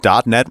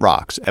.NET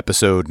Rocks,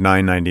 episode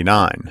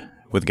 999,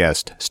 with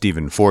guest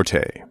Stephen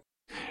Forte.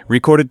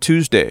 Recorded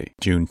Tuesday,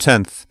 June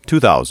 10th,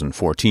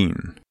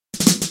 2014.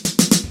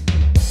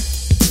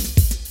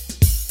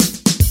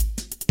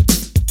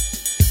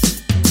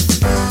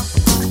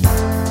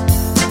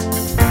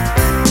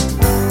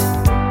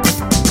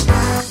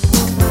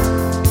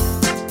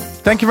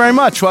 Thank you very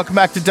much. Welcome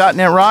back to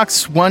 .NET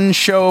Rocks, one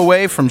show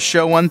away from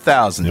show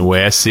 1000.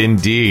 Yes,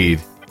 indeed.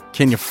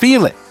 Can you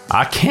feel it?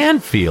 I can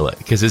feel it,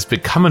 because it's been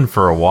coming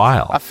for a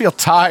while. I feel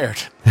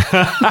tired.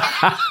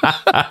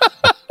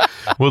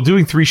 Well,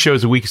 doing 3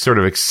 shows a week sort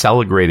of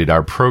accelerated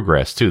our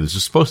progress, too. This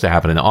was supposed to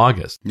happen in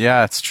August.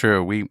 Yeah, it's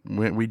true.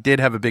 We did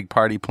have a big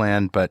party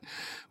planned, but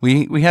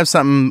we have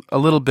something a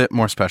little bit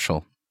more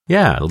special.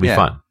 Yeah, it'll be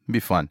fun. It'll be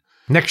fun.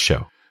 Next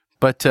show.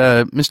 But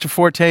Mr.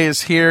 Forte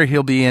is here.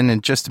 He'll be in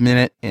just a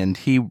minute, and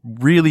he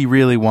really,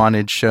 really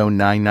wanted show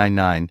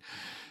 999.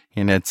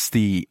 And it's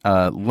the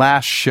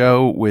last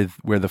show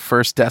where the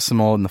first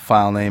decimal in the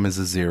file name is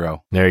a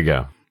 0. There you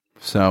go.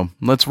 So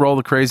let's roll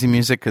the crazy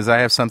music, because I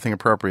have something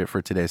appropriate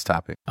for today's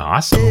topic.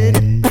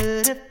 Awesome. All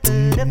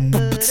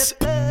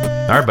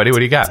right, buddy, what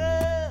do you got?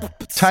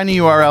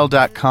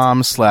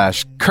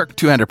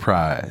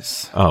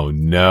 tinyurl.com/Kirk2Enterprise. Oh,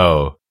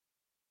 no.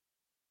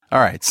 All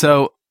right,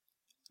 so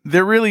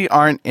there really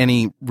aren't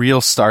any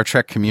real Star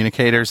Trek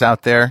communicators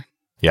out there.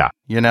 Yeah.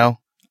 You know?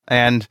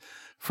 And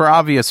for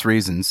obvious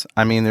reasons.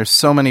 I mean, there's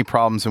so many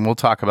problems, and we'll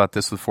talk about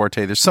this with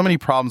Forte. There's so many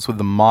problems with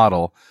the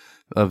model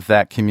of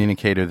that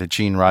communicator that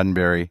Gene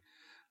Roddenberry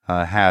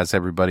has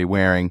everybody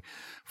wearing.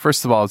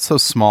 First of all, it's so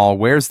small.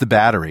 Where's the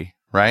battery,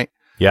 right?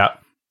 Yeah.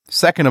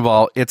 Second of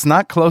all, it's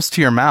not close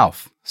to your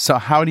mouth. So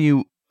how do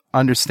you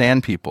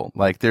understand people?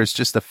 Like, there's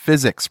just a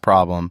physics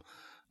problem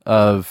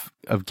of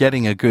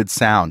getting a good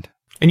sound.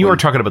 And you were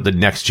talking about the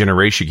next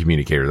generation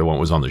communicator, the one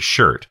that was on the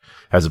shirt,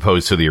 as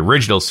opposed to the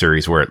original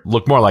series where it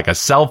looked more like a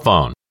cell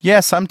phone.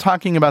 Yes, I'm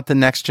talking about the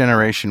next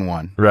generation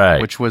one,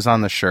 right? Which was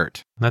on the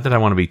shirt. Not that I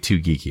want to be too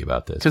geeky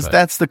about this. Because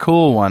that's the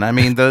cool one. I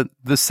mean, the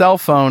cell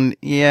phone,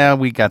 yeah,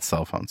 we got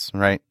cell phones,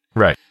 right?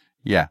 Right.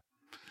 Yeah.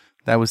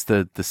 That was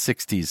the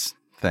 60s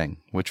thing,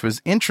 which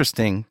was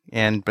interesting,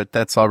 but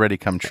that's already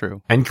come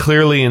true. And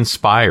clearly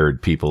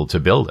inspired people to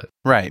build it.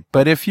 Right.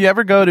 But if you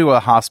ever go to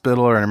a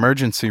hospital or an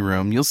emergency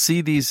room, you'll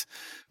see these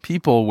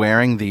people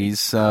wearing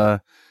these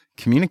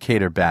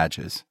communicator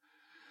badges.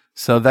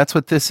 So that's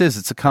what this is.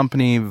 It's a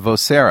company,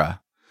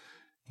 Vocera,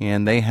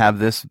 and they have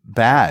this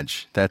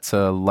badge that's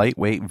a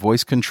lightweight,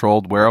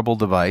 voice-controlled wearable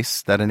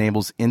device that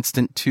enables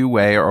instant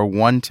two-way or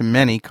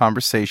one-to-many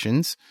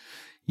conversations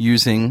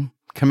using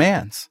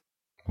commands.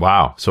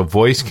 Wow. So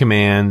voice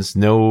commands,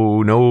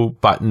 no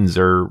buttons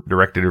or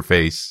direct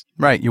interface.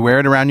 Right. You wear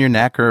it around your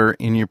neck or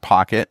in your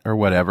pocket or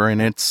whatever,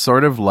 and it's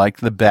sort of like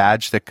the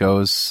badge that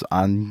goes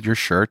on your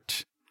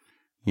shirt,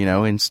 you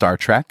know, in Star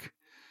Trek.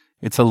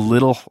 It's a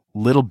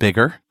little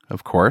bigger,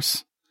 of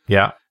course.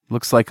 Yeah.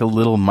 Looks like a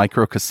little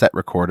micro cassette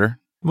recorder.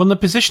 Well, the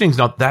positioning's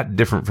not that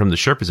different from the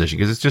shirt position,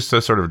 because it's just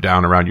sort of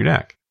down around your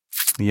neck.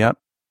 Yep.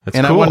 That's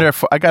and cool. I wonder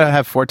if I got to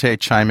have Forte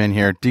chime in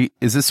here.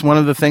 Is this one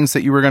of the things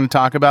that you were going to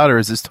talk about, or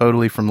is this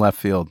totally from left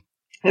field?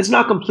 It's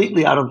not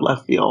completely out of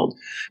left field,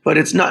 but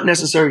it's not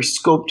necessarily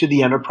scoped to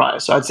the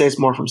enterprise. So I'd say it's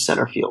more from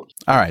center field.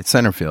 All right,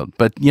 center field.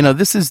 But, you know,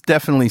 this is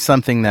definitely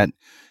something that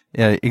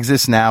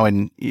exists now.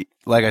 And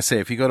like I say,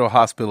 if you go to a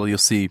hospital, you'll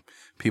see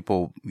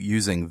people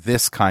using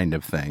this kind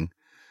of thing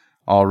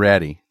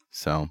already.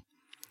 So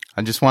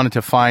I just wanted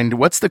to find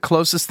what's the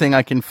closest thing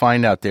I can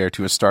find out there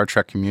to a Star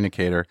Trek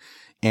communicator.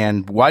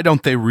 And why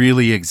don't they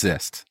really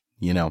exist,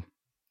 you know?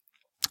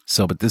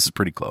 So, but this is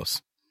pretty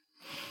close.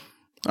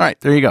 All right,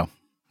 there you go.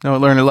 Know it,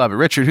 learn it, love it.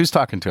 Richard, who's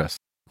talking to us?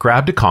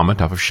 Grabbed a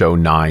comment off of show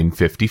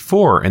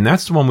 954, and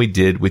that's the one we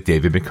did with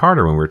David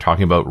McCarter when we were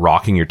talking about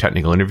rocking your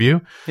technical interview,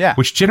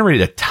 which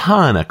generated a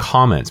ton of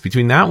comments.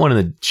 Between that one and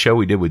the show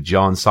we did with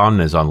John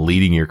Sonnes on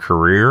leading your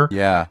career,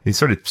 it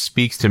sort of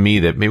speaks to me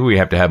that maybe we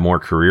have to have more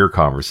career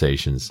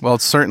conversations. Well,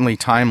 it's certainly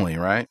timely,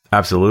 right?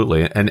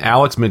 Absolutely. And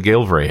Alex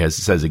McGilvray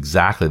says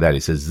exactly that.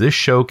 He says, this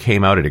show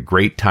came out at a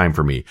great time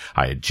for me.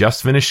 I had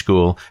just finished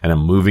school, and I'm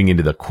moving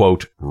into the,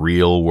 quote,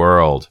 real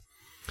world.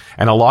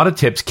 And a lot of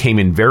tips came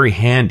in very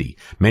handy.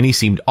 Many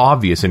seemed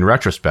obvious in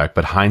retrospect,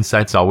 but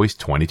hindsight's always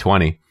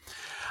 20/20.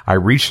 I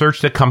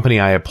researched the company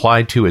I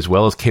applied to, as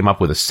well as came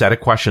up with a set of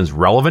questions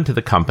relevant to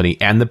the company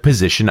and the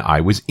position I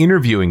was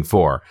interviewing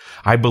for.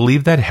 I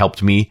believe that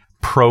helped me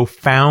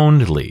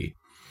profoundly.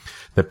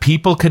 The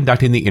people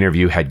conducting the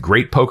interview had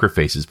great poker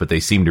faces, but they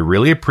seemed to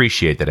really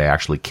appreciate that I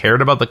actually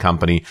cared about the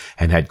company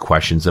and had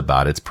questions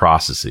about its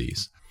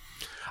processes.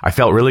 I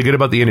felt really good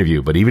about the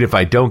interview, but even if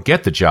I don't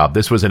get the job,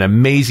 this was an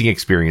amazing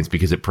experience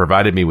because it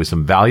provided me with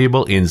some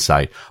valuable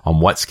insight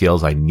on what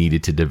skills I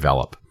needed to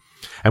develop.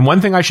 And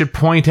one thing I should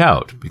point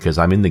out, because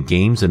I'm in the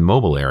games and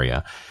mobile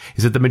area,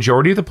 is that the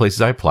majority of the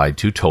places I applied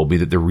to told me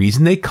that the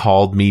reason they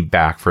called me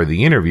back for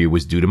the interview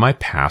was due to my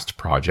past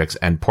projects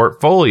and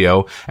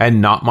portfolio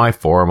and not my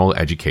formal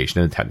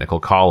education in a technical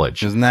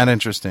college. Isn't that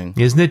interesting?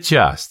 Isn't it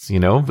just,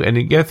 and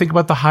you got to think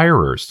about the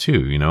hirers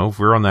too, if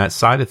we're on that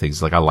side of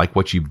things, like I like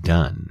what you've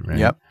done, right?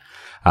 Yep.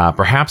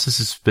 Perhaps this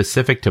is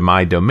specific to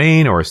my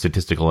domain or a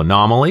statistical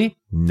anomaly.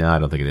 No, I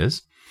don't think it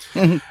is.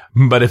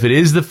 But if it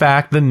is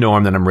the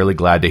norm, then I'm really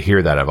glad to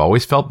hear that. I've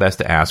always felt best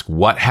to ask,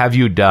 what have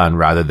you done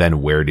rather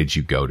than where did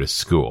you go to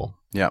school?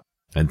 Yep.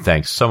 And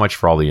thanks so much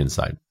for all the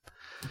insight.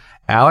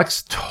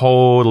 Alex,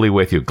 totally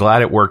with you.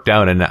 Glad it worked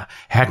out. And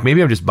heck,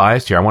 maybe I'm just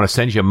biased here. I want to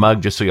send you a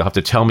mug just so you'll have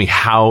to tell me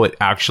how it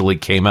actually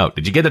came out.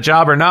 Did you get the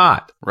job or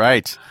not?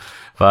 Right.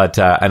 But,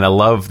 and I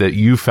love that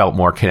you felt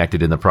more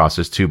connected in the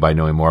process too by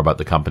knowing more about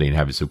the company and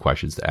having some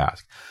questions to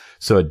ask.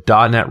 So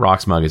a .NET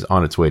Rocks mug is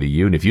on its way to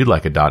you. And if you'd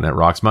like a .NET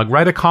Rocks mug,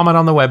 write a comment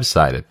on the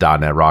website at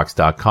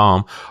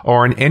 .NETRocks.com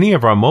or in any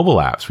of our mobile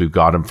apps. We've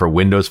got them for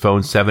Windows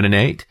Phone 7 and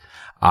 8,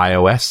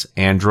 iOS,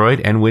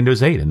 Android, and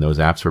Windows 8. And those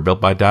apps were built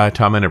by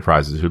Diatom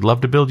Enterprises, who'd love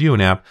to build you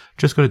an app.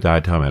 Just go to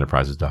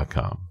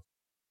diatomenterprises.com.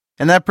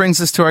 And that brings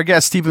us to our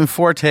guest, Stephen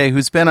Forte,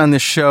 who's been on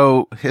this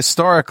show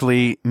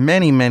historically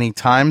many, many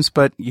times,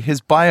 but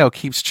his bio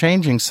keeps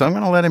changing. So I'm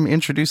going to let him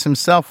introduce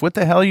himself. What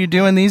the hell are you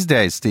doing these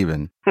days,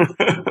 Stephen?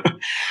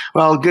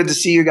 Well, good to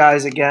see you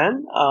guys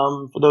again.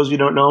 For those of you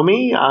who don't know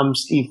me, I'm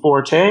Steve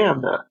Forte.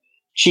 I'm the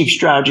Chief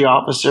Strategy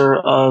Officer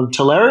of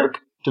Telerik,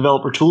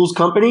 developer tools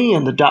company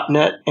in the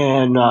 .NET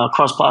and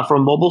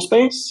cross-platform mobile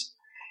space.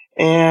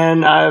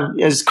 And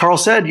as Carl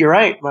said, you're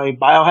right. My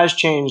bio has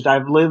changed.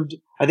 I've lived,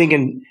 I think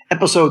in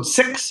episode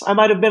 6, I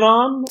might have been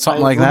on.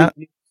 Something like that.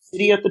 In New York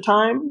City at the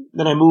time.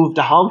 Then I moved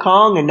to Hong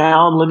Kong, and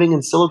now I'm living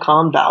in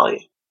Silicon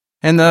Valley.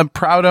 And the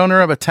proud owner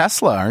of a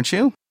Tesla, aren't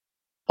you?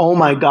 Oh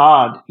my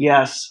God,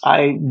 yes.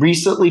 I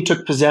recently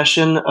took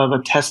possession of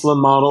a Tesla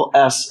Model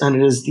S, and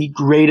it is the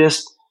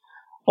greatest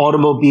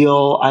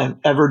automobile I've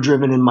ever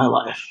driven in my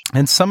life.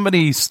 And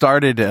somebody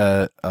started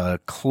a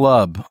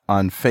club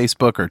on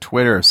Facebook or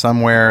Twitter or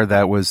somewhere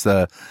that was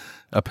a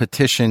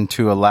petition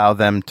to allow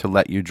them to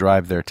let you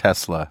drive their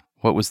Tesla.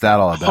 What was that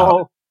all about?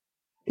 Oh,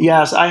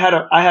 yes. I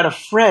had a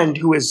friend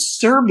who is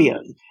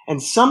Serbian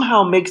and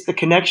somehow makes the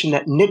connection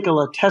that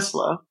Nikola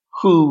Tesla,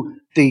 who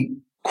the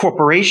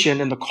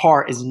corporation and the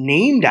car is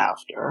named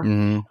after,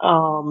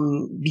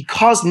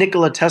 because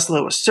Nikola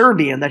Tesla was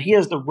Serbian, that he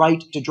has the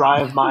right to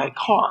drive my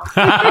car.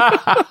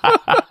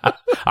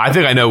 I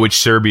think I know which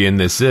Serbian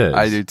this is.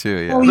 I do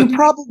too, yeah. Well, you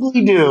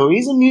probably do.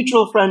 He's a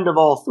mutual friend of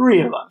all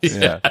three of us.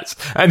 Yes.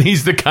 And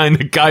he's the kind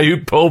of guy who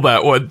pulled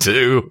that one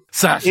too.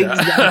 Sasha.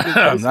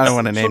 Exactly. I don't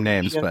want to name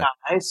names, but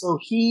so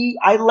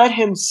I let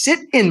him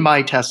sit in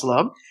my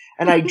Tesla,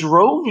 and I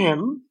drove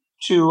him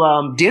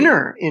to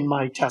dinner in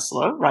my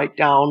Tesla right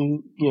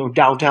down,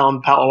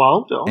 downtown Palo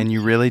Alto. And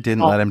you really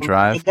didn't let him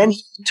drive? And then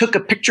he took a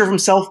picture of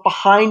himself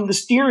behind the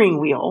steering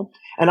wheel.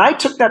 And I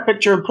took that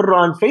picture and put it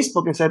on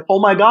Facebook and said, "Oh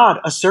my God,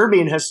 a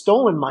Serbian has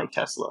stolen my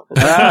Tesla."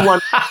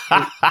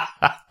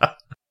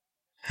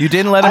 You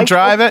didn't let him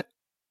drive it?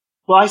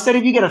 Well, I said,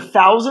 if you get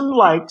 1,000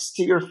 likes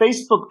to your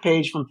Facebook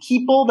page from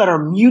people that are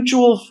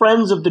mutual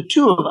friends of the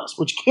two of us,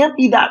 which can't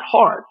be that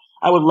hard,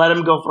 I would let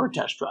him go for a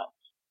test drive.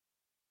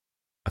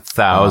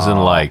 1,000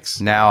 likes.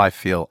 Now I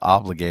feel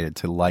obligated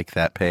to like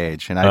that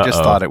page, and I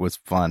just thought it was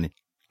fun.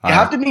 You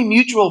have to be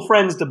mutual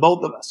friends to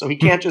both of us, so he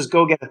can't just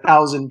go get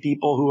 1,000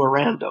 people who are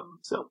random.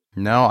 So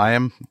no, I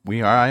am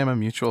a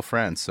mutual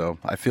friend, so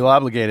I feel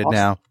obligated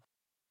now.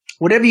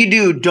 Whatever you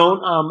do,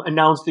 don't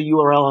announce the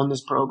URL on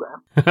this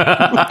program.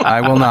 I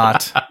will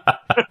not.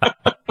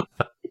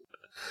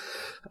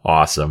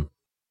 Awesome.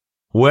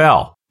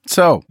 Well,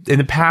 so in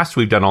the past,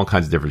 we've done all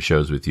kinds of different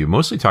shows with you,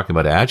 mostly talking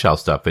about agile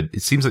stuff, but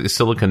it seems like the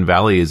Silicon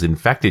Valley has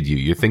infected you.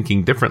 You're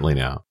thinking differently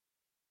now.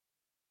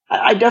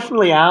 I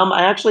definitely am.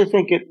 I actually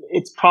think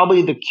it's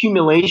probably the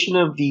accumulation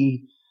of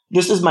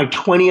this is my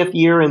 20th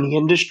year in the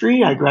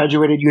industry. I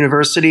graduated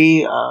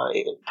university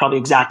probably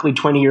exactly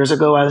 20 years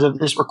ago as of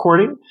this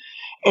recording.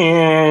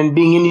 And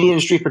being in the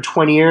industry for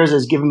 20 years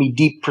has given me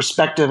deep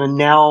perspective. And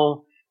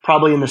now,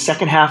 probably in the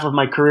second half of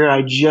my career,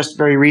 I just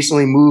very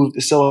recently moved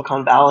to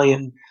Silicon Valley.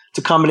 And it's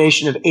a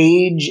combination of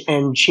age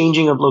and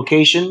changing of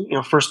location.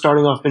 First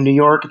starting off in New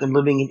York, then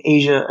living in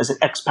Asia as an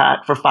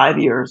expat for 5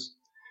 years.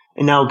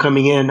 And now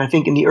coming in, I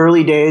think in the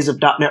early days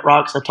of .NET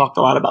Rocks, I talked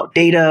a lot about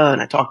data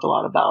and I talked a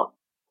lot about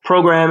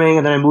programming.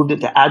 And then I moved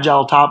into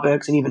agile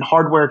topics and even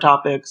hardware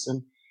topics.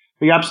 And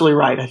you're absolutely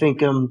right. I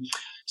think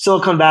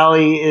Silicon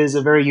Valley is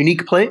a very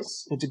unique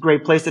place. It's a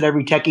great place that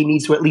every techie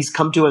needs to at least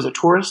come to as a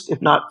tourist,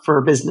 if not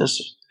for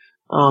business,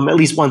 at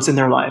least once in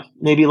their life.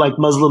 Maybe like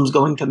Muslims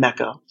going to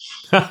Mecca.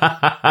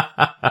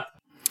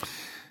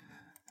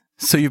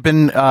 So you've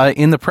been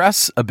in the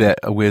press a bit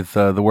with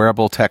the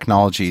wearable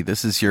technology.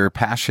 This is your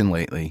passion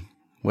lately.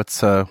 What's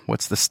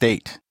the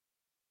state?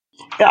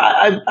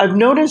 Yeah, I've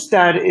noticed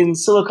that in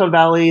Silicon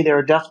Valley, there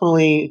are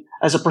definitely,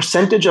 as a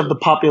percentage of the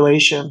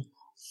population,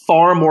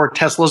 far more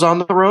Teslas on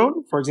the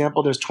road. For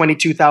example, there's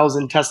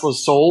 22,000 Teslas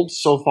sold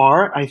so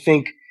far. I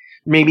think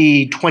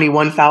maybe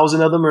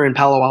 21,000 of them are in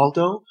Palo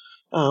Alto.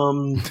 I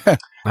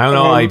don't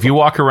know. If you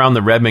walk around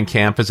the Redmond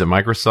campus at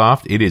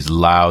Microsoft, it is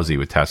lousy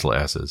with Tesla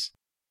S's.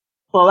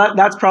 Well,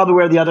 that's probably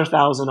where the other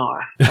 1,000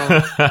 are.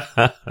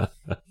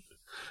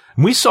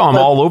 We saw them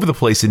all over the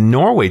place in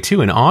Norway,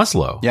 too, in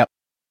Oslo. Yep.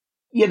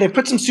 Yeah, they've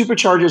put some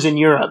superchargers in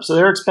Europe, so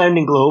they're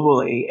expanding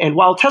globally. And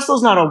while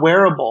Tesla's not a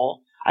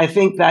wearable, I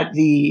think that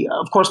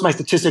of course, my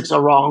statistics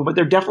are wrong, but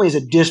there definitely is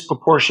a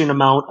disproportionate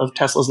amount of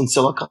Teslas in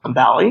Silicon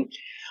Valley,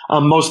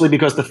 mostly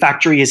because the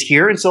factory is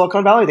here in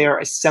Silicon Valley. They are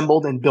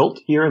assembled and built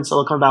here in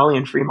Silicon Valley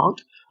in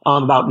Fremont,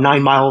 about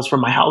 9 miles from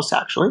my house,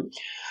 actually.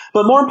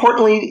 But more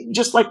importantly,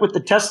 just like with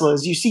the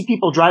Teslas, you see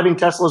people driving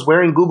Teslas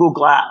wearing Google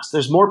Glass.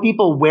 There's more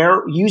people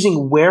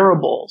using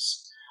wearables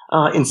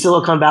in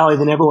Silicon Valley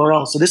than everywhere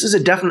else. So this is a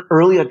definite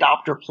early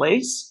adopter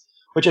place,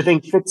 which I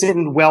think fits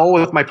in well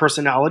with my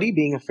personality,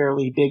 being a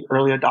fairly big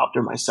early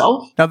adopter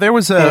myself. Now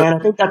and I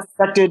think that's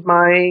affected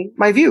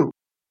my view.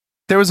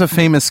 There was a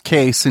famous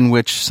case in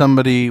which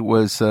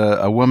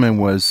a woman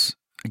was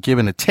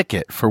given a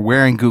ticket for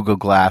wearing Google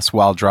Glass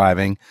while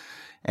driving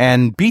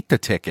and beat the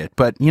ticket.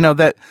 But,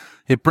 that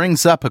it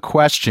brings up a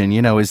question,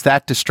 is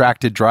that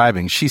distracted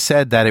driving? She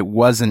said that it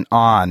wasn't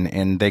on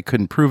and they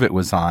couldn't prove it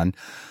was on.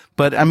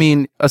 But,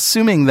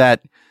 assuming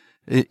that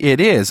it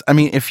is,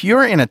 if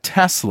you're in a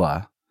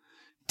Tesla,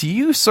 do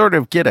you sort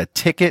of get a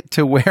ticket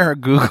to wear a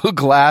Google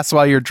Glass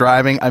while you're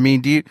driving? Are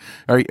you,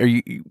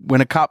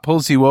 when a cop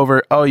pulls you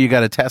over, oh, you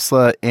got a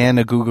Tesla and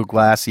a Google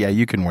Glass? Yeah,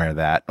 you can wear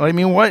that.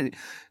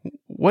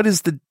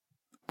 What's the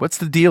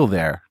deal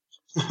there?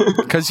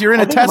 Because you're in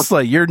a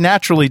Tesla, you're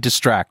naturally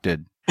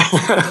distracted.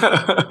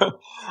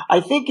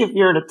 I think if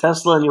you're in a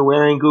Tesla and you're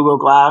wearing Google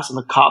Glass and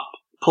the cop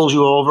pulls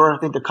you over, I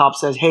think the cop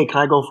says, "Hey,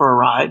 can I go for a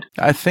ride?"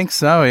 I think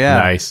so, yeah.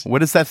 Nice. What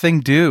does that thing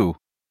do?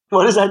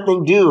 Where's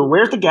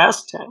the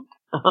gas tank?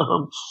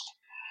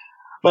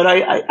 But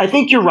I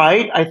think you're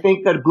right. I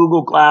think that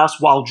Google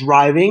Glass while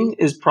driving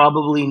is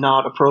probably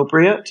not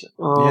appropriate.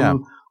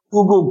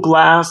 Google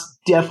Glass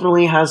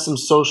definitely has some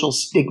social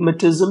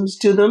stigmatisms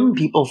to them.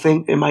 People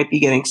think they might be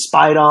getting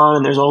spied on,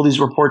 and there's all these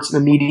reports in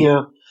the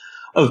media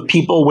of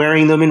people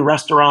wearing them in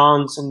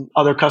restaurants and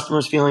other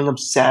customers feeling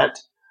upset.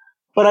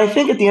 But I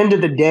think at the end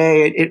of the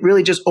day, it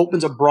really just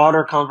opens a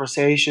broader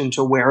conversation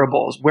to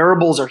wearables.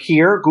 Wearables are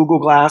here. Google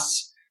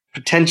Glass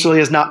potentially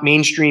is not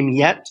mainstream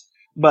yet,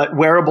 but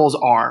wearables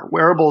are.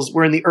 Wearables,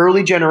 we're in the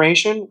early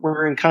generation.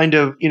 We're in kind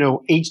of,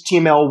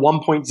 HTML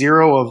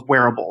 1.0 of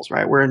wearables,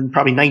 right? We're in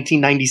probably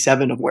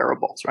 1997 of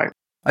wearables, right?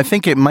 I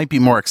think it might be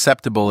more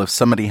acceptable if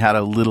somebody had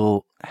a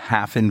little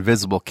half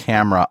invisible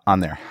camera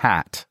on their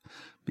hat,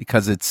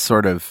 because it's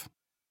sort of,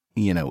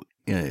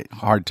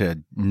 hard to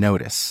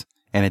notice.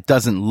 And it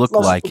doesn't look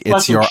like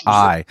it's your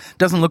eye. It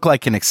doesn't look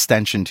like an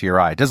extension to your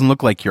eye. It doesn't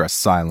look like you're a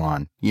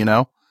Cylon,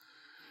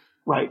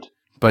 Right.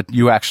 But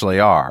you actually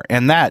are.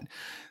 And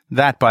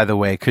that, by the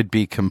way, could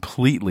be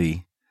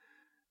completely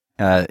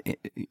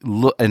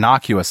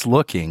innocuous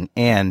looking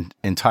and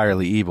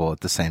entirely evil at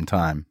the same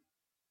time.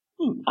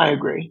 I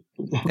agree.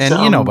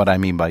 And you know what I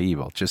mean by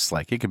evil. Just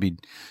like you could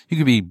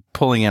be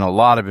pulling in a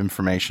lot of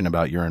information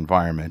about your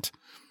environment.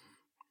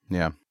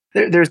 Yeah.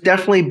 There's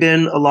definitely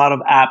been a lot of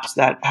apps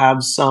that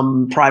have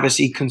some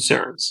privacy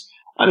concerns.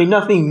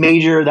 Nothing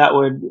major that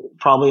would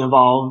probably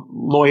involve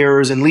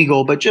lawyers and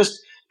legal, but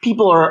just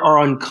people are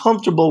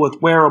uncomfortable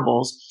with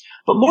wearables.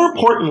 But more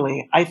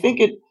importantly, I think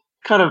it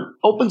kind of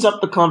opens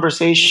up the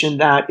conversation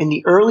that in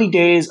the early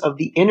days of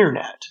the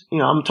internet,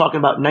 I'm talking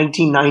about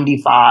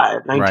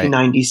 1995,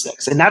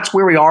 1996, and that's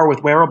where we are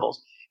with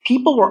wearables.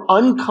 People were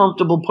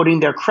uncomfortable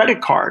putting their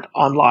credit card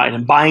online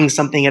and buying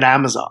something at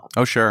Amazon.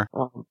 Oh, sure.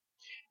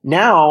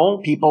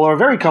 Now people are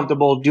very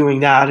comfortable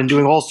doing that and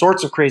doing all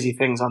sorts of crazy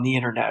things on the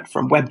internet,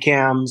 from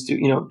webcams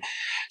to,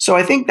 So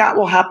I think that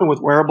will happen with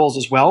wearables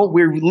as well.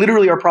 We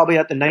literally are probably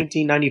at the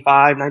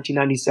 1995,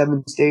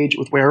 1997 stage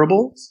with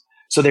wearables.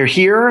 So they're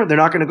here. They're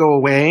not going to go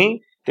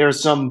away.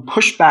 There's some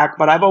pushback,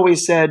 but I've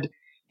always said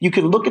you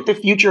can look at the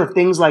future of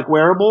things like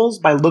wearables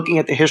by looking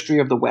at the history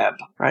of the web,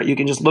 right? You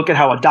can just look at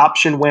how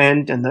adoption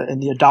went and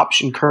the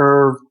adoption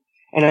curve.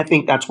 And I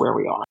think that's where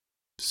we are.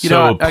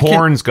 So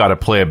porn's got to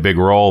play a big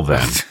role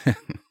then.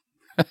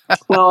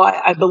 Well,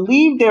 I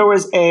believe there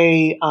was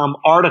a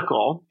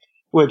article,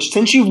 which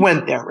since you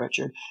went there,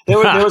 Richard, there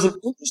was an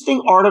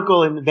interesting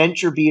article in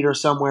VentureBeat or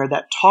somewhere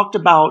that talked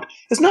about,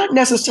 it's not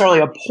necessarily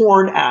a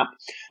porn app,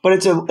 but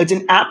it's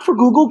an app for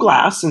Google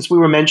Glass, since we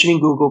were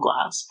mentioning Google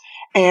Glass,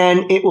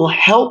 and it will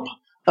help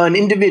an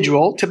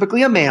individual,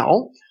 typically a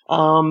male,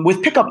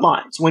 with pickup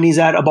lines when he's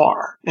at a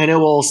bar, and it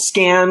will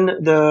scan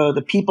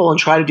the people and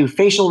try to do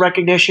facial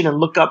recognition and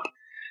look up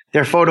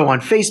their photo on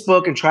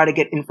Facebook and try to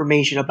get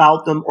information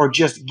about them, or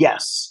just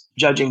guess,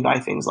 judging by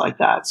things like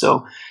that.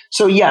 So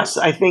yes,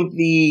 I think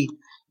the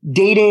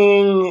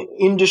dating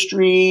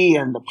industry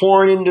and the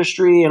porn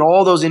industry and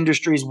all those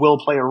industries will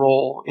play a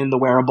role in the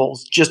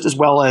wearables, just as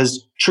well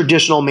as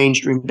traditional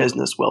mainstream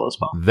business will as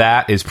well.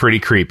 That is pretty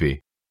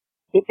creepy.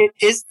 It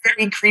is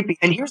very creepy.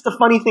 And here's the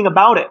funny thing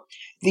about it.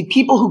 The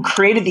people who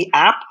created the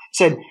app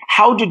said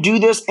how to do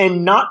this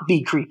and not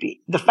be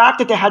creepy. The fact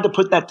that they had to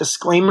put that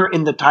disclaimer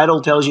in the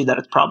title tells you that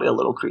it's probably a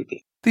little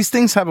creepy. These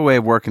things have a way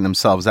of working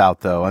themselves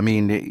out, though. I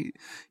mean,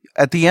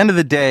 at the end of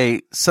the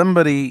day,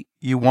 somebody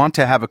you want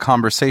to have a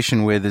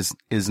conversation with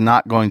is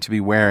not going to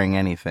be wearing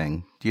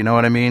anything. Do you know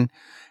what I mean?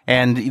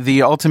 And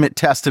the ultimate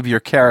test of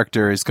your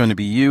character is going to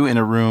be you in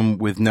a room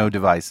with no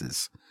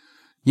devices.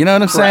 You know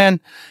what I'm saying?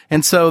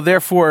 And so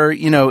therefore,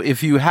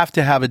 if you have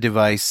to have a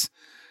device,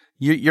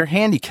 you're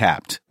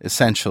handicapped,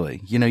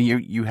 essentially.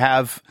 You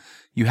have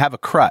a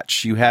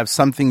crutch. You have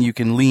something you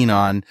can lean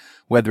on,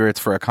 whether it's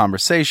for a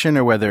conversation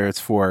or whether it's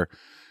for,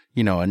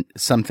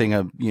 something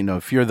of,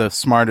 if you're the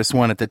smartest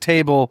one at the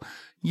table.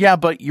 Yeah,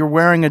 but you're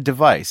wearing a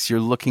device. You're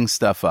looking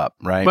stuff up,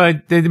 right?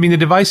 But the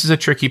device is a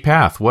tricky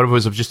path. What if it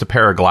was just a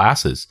pair of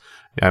glasses?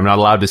 I'm not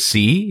allowed to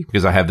see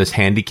because I have this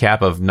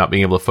handicap of not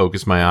being able to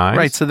focus my eyes.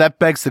 Right. So that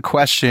begs the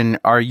question: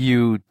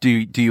 do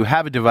you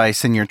have a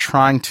device and you're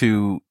trying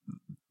to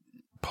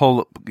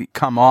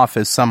come off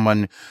as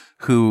someone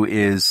who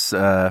is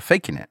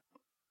faking it,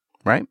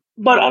 right?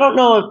 But I don't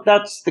know if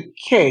that's the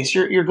case.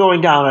 You're going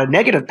down a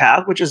negative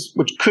path, which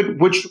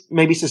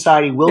maybe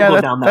society will go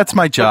down that. That's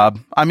my job.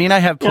 I mean, I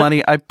have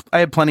plenty. I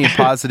have plenty of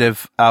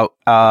positive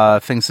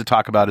things to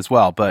talk about as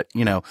well. But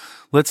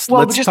let's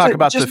talk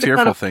about the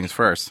fearful things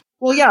first.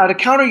 Well, yeah, to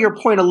counter your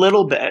point a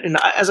little bit, and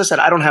as I said,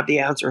 I don't have the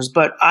answers,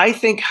 but I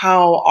think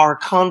how our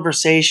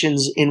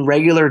conversations in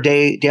regular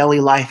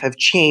daily life have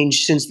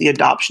changed since the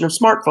adoption of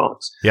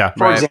smartphones. Yeah,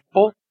 For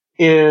example,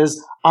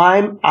 is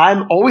I'm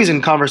always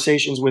in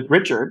conversations with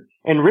Richard,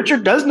 and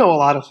Richard does know a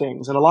lot of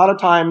things, and a lot of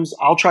times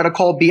I'll try to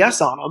call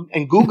BS on him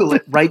and Google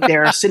it right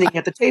there sitting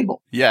at the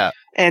table. Yeah.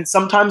 And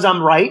sometimes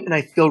I'm right and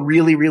I feel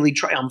really, really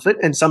triumphant,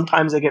 and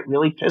sometimes I get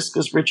really pissed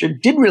because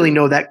Richard did really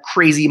know that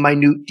crazy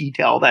minute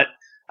detail that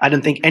I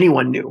didn't think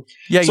anyone knew.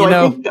 Yeah, so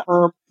I think,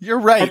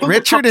 you're right.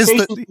 Richard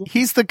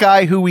he's the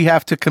guy who we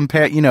have to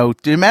compare.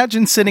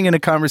 Imagine sitting in a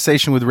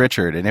conversation with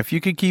Richard, and if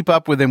you could keep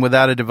up with him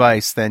without a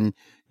device, then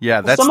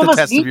yeah, that's the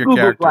test of your Google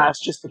character.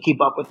 Glass just to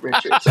keep up with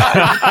Richard.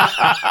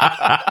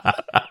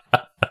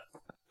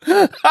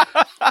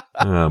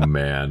 Oh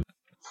man,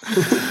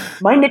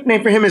 my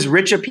nickname for him is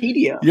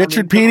Richipedia.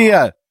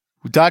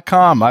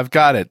 Richardpedia.com. I've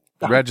got it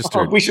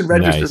registered. We should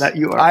register that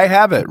URL. I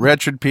have it.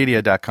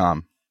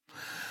 Richardpedia.com.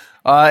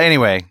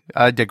 Anyway,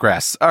 I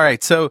digress. All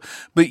right. So,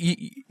 but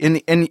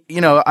I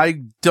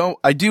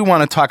do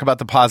want to talk about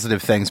the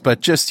positive things,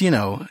 but just,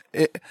 here's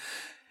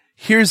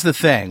the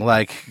thing.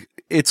 Like,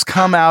 it's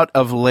come out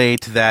of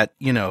late that,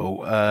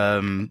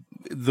 the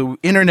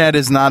internet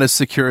is not as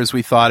secure as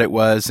we thought it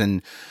was.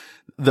 And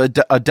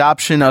the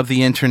adoption of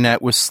the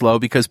internet was slow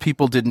because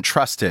people didn't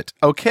trust it.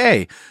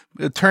 Okay.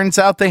 It turns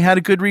out they had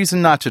a good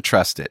reason not to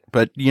trust it.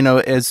 But,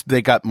 as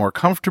they got more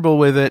comfortable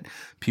with it,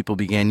 people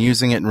began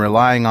using it and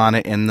relying on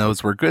it. And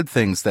those were good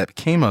things that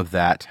came of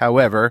that.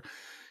 However,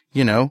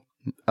 it's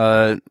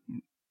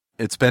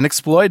been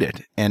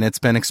exploited, and it's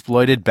been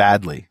exploited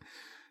badly.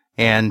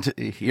 And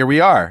here we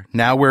are.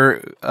 Now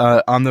we're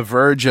on the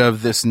verge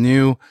of this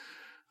new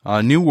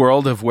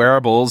world of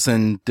wearables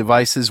and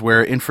devices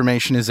where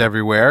information is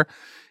everywhere,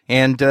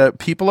 and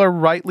people are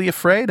rightly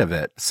afraid of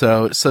it.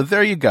 So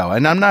there you go.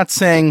 And I'm not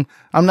saying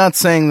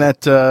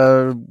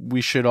that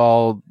we should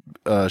all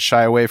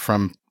shy away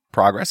from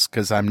progress,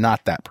 because I'm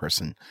not that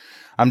person.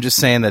 I'm just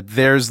saying that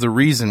there's the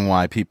reason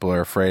why people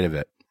are afraid of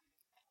it.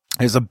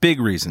 There's a big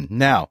reason.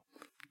 Now,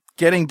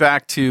 getting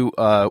back to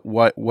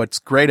what's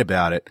great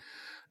about it,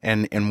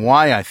 and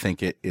why I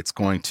think it's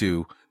going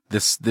to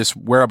this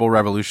wearable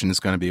revolution is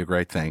going to be a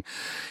great thing,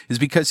 is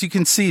because you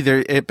can see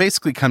there it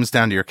basically comes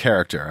down to your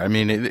character. I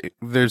mean,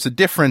 there's a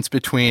difference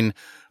between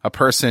a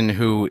person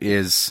who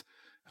is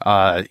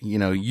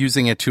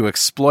using it to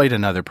exploit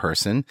another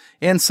person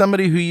and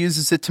somebody who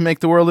uses it to make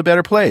the world a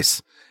better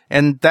place.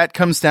 And that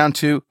comes down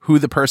to who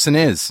the person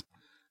is,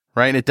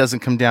 right? It doesn't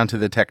come down to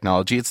the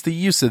technology. It's the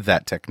use of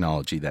that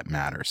technology that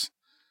matters.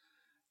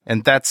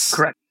 And that's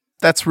correct.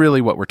 That's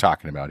really what we're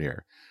talking about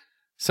here.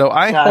 So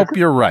I hope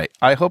you're right.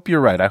 I hope you're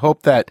right. I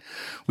hope that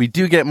we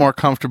do get more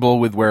comfortable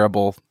with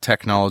wearable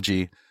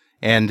technology,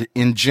 and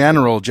in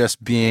general, just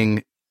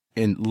living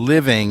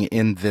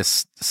in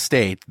this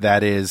state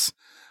that is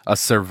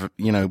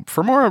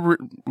for more or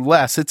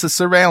less, it's a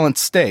surveillance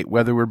state,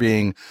 whether we're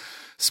being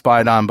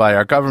spied on by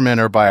our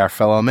government or by our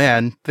fellow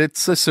man.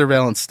 It's a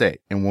surveillance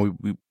state, and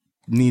we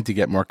need to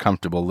get more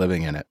comfortable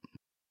living in it.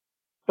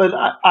 But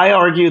I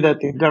argue that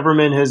the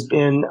government has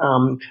been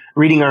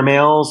reading our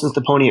mail since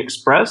the Pony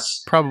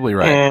Express. Probably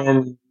right.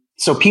 And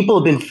so people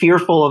have been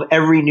fearful of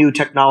every new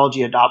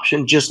technology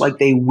adoption, just like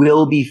they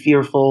will be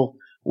fearful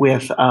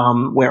with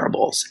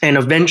wearables. And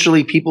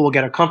eventually people will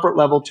get a comfort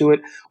level to it.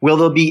 Will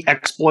there be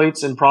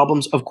exploits and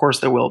problems? Of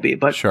course there will be.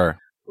 But sure.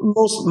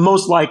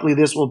 Most likely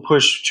this will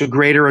push to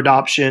greater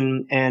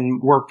adoption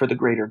and work for the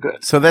greater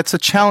good. So that's a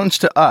challenge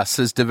to us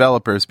as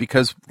developers,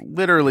 because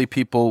literally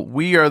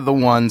we are the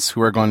ones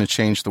who are going to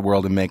change the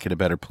world and make it a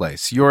better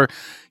place.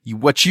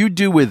 What you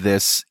do with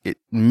this, it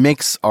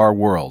makes our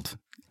world.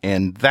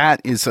 And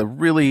that is a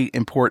really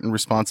important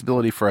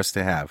responsibility for us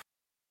to have.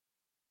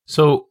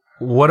 So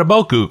What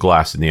about Google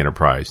Glass in the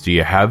enterprise? Do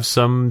you have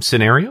some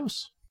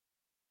scenarios?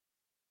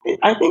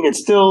 I think it's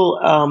still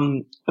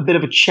a bit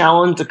of a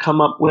challenge to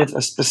come up with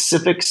a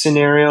specific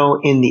scenario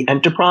in the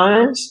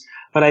enterprise,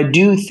 but I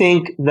do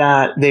think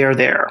that they are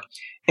there.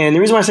 And the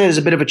reason why I say it's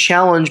a bit of a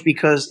challenge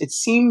because it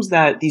seems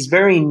that these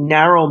very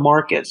narrow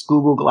markets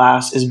Google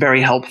Glass is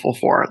very helpful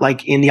for,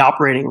 like in the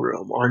operating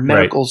room or in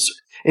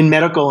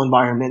medical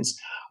environments.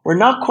 We're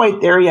not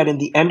quite there yet in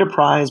the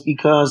enterprise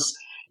because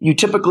you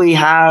typically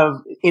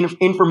have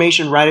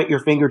information right at your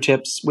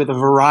fingertips with a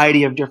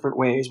variety of different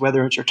ways,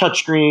 whether it's your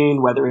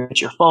touchscreen, whether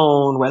it's your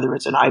phone, whether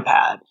it's an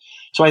iPad.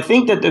 So I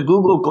think that the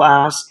Google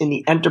Glass in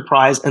the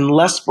enterprise,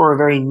 unless for a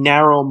very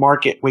narrow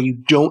market where you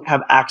don't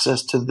have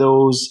access to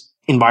those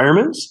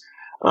environments,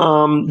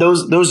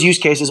 those use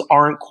cases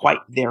aren't quite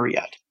there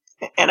yet.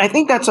 And I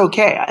think that's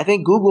okay. I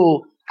think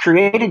Google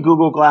created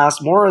Google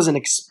Glass more as an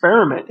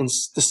experiment and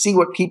to see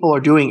what people are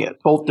doing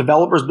it, both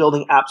developers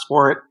building apps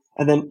for it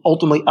and then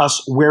ultimately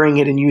us wearing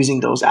it and using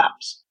those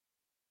apps.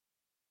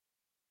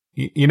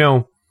 You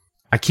know,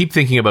 I keep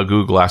thinking about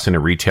Google Glass in a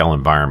retail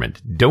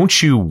environment.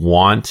 Don't you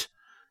want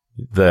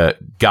the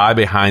guy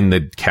behind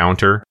the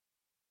counter,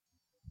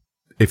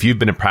 if you've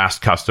been a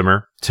past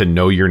customer, to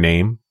know your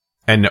name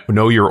and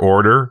know your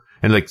order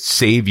and like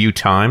save you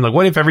time? Like,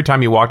 what if every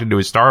time you walked into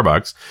a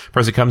Starbucks,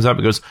 person comes up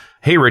and goes,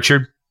 "Hey,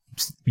 Richard,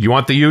 you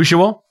want the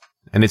usual?"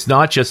 And it's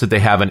not just that they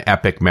have an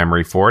epic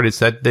memory for it. It's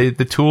that the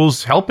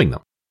tool's helping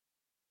them.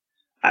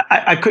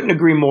 I couldn't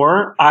agree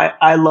more.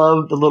 I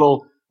love the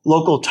little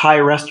local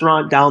Thai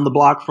restaurant down the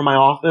block from my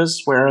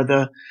office where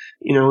the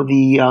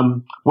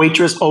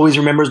waitress always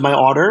remembers my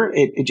order.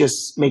 It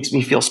just makes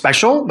me feel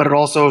special, but it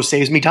also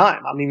saves me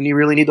time. I mean, you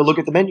really need to look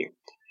at the menu.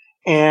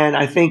 And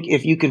I think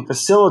if you can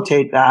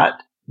facilitate that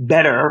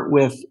better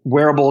with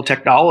wearable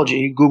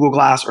technology, Google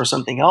Glass or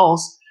something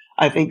else,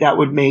 I think that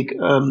would make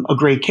a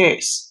great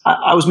case.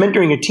 I was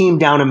mentoring a team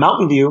down in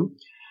Mountain View.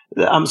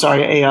 A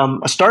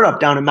startup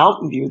down in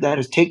Mountain View that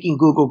is taking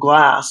Google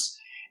Glass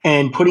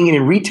and putting it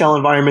in retail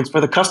environments for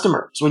the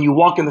customer. So when you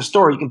walk in the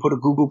store, you can put a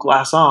Google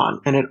Glass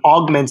on and it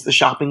augments the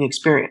shopping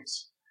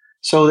experience.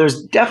 So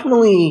there's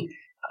definitely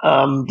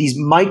these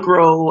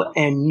micro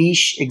and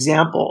niche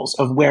examples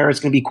of where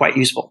it's going to be quite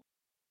useful.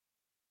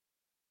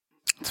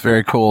 It's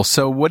very cool.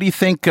 So what do you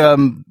think,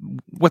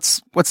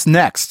 what's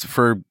next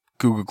for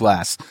Google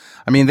Glass?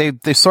 I mean,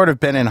 they've sort of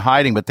been in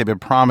hiding, but they've been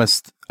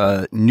promised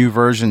new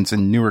versions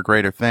and newer,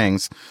 greater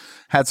things.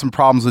 Had some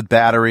problems with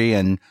battery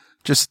and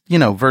just,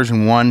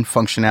 version 1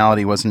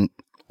 functionality wasn't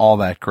all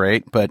that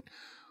great. But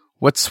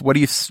what do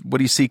you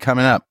see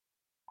coming up?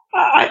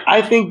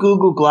 I think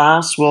Google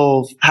Glass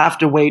will have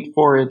to wait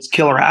for its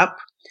killer app,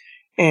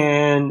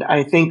 and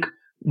I think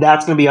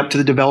that's going to be up to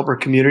the developer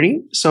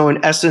community. So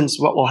in essence,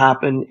 what will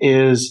happen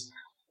is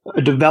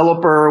a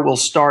developer will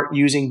start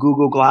using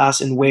Google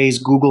Glass in ways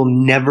Google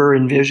never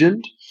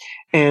envisioned.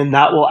 And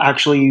that will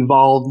actually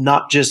evolve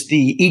not just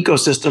the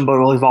ecosystem, but it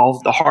will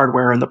evolve the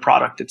hardware and the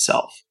product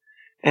itself.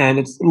 And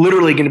it's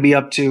literally going to be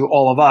up to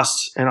all of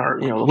us and our,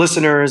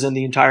 listeners and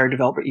the entire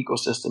developer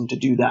ecosystem to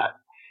do that.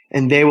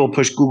 And they will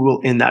push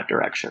Google in that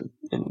direction.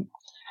 And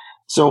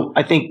so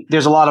I think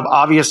there's a lot of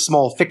obvious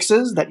small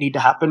fixes that need to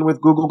happen with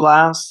Google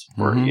Glass.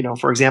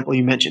 For example,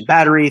 you mentioned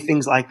battery,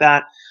 things like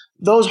that.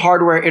 Those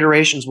hardware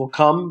iterations will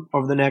come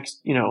over the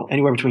next,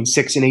 anywhere between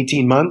 6 and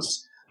 18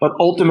 months. But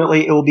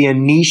ultimately, it will be a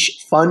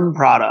niche, fun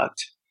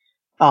product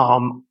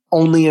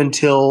only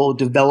until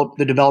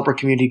the developer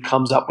community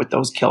comes up with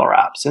those killer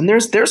apps. And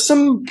there's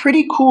some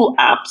pretty cool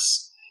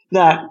apps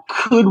that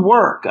could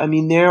work. I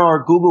mean, there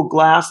are Google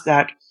Glass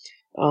that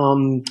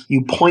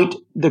you point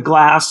the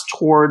glass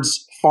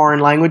towards foreign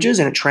languages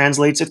and it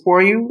translates it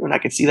for you. And I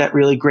could see that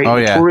really great in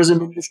the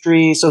tourism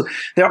industry. So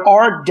there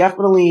are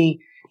definitely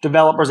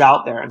developers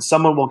out there, and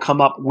someone will come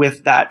up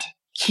with that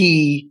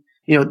key,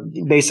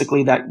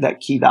 basically that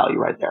key value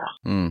right there.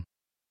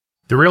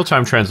 The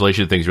real-time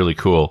translation thing is really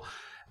cool.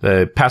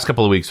 The past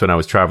couple of weeks when I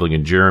was traveling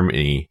in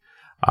Germany,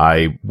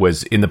 I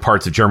was in the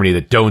parts of Germany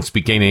that don't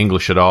speak any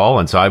English at all.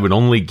 And so I would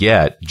only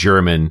get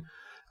German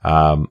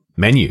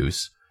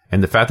menus.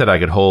 And the fact that I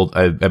could hold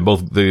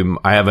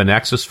I have a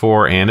Nexus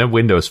 4 and a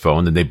Windows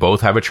phone, and they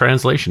both have a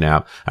translation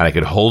app, and I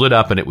could hold it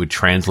up and it would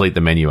translate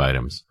the menu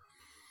items.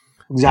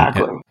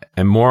 Exactly.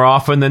 And more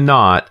often than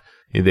not,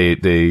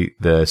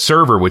 the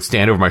server would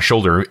stand over my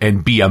shoulder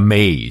and be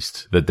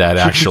amazed that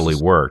actually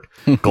worked.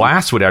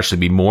 Glass would actually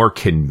be more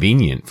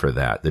convenient for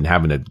that than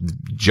having to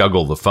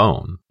juggle the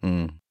phone.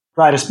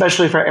 Right,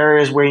 especially for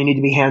areas where you need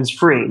to be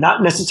hands-free.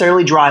 Not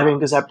necessarily driving,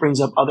 because that brings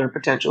up other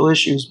potential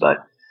issues, but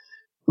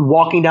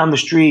walking down the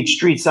street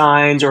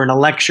signs, or in a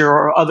lecture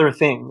or other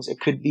things, it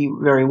could be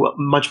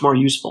much more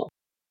useful.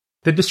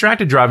 The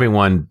distracted driving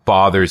one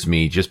bothers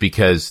me just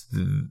because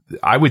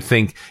I would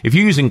think if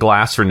you're using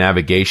Glass for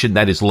navigation,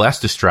 that is less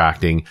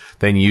distracting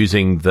than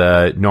using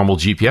the normal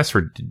GPS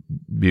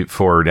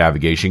for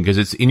navigation, because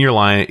it's in your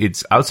line,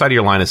 it's outside of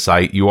your line of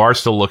sight. You are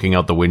still looking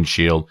out the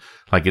windshield.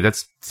 Like,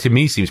 that's, to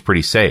me, seems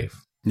pretty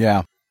safe.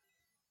 Yeah.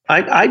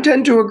 I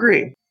tend to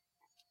agree.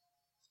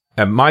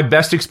 My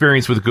best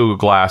experience with Google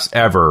Glass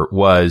ever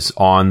was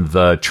on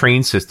the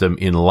train system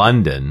in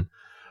London,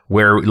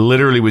 where it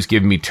literally was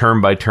giving me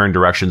turn-by-turn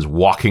directions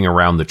walking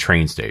around the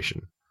train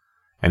station.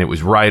 And it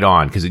was right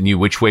on because it knew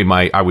which way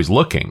I was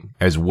looking,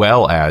 as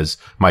well as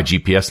my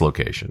GPS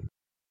location.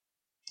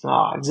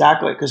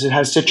 Exactly, because it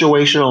has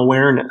situational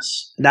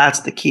awareness. That's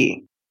the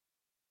key.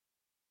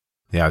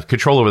 Yeah,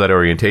 control over that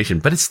orientation,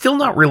 but it's still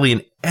not really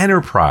an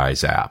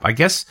enterprise app. I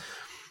guess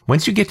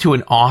once you get to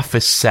an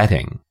office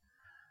setting,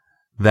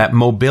 that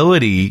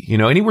mobility,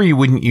 anywhere you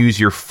wouldn't use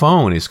your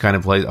phone is kind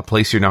of like a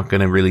place you're not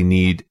going to really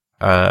need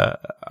a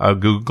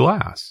Google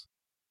Glass.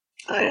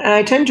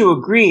 I tend to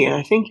agree. And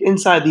I think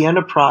inside the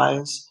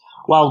enterprise,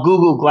 while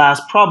Google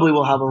Glass probably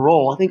will have a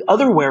role, I think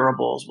other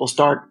wearables will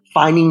start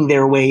finding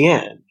their way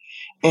in.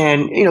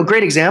 And,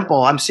 great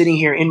example, I'm sitting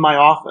here in my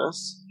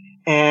office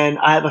and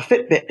I have a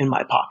Fitbit in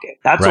my pocket.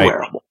 That's right. A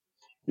wearable.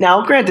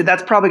 Now, granted,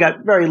 that's probably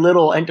got very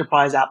little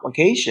enterprise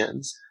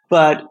applications,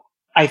 but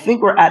I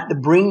think we're at the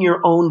bring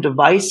your own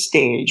device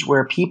stage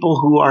where people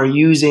who are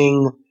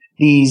using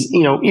these,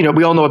 we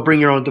all know what bring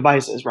your own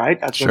device is, right?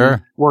 That's sure.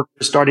 When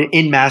workers started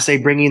in masse,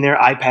 bringing their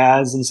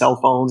iPads and cell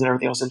phones and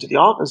everything else into the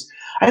office.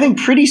 I think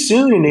pretty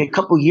soon, in a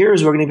couple of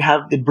years, we're going to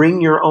have the bring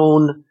your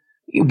own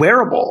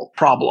wearable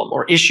problem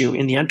or issue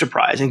in the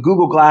enterprise, and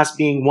Google Glass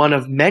being one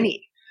of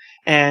many.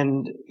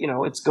 And,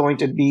 it's going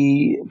to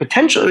be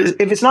potentially,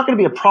 if it's not going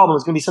to be a problem,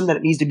 it's going to be something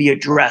that needs to be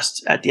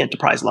addressed at the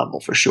enterprise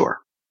level for sure.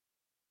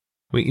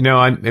 Well,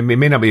 it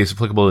may not be as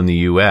applicable in the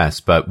US,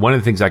 but one of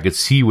the things I could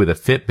see with a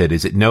Fitbit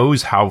is it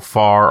knows how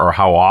far or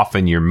how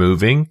often you're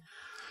moving.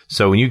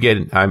 So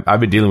when I've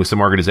been dealing with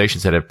some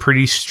organizations that have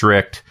pretty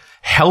strict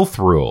health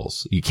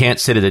rules. You can't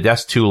sit at a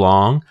desk too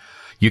long.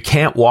 You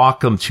can't walk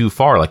them too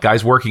far. Like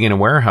guys working in a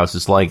warehouse,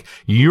 it's like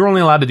you're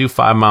only allowed to do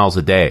 5 miles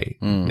a day.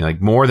 Like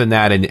more than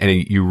that, and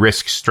you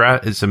risk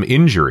some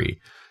injury.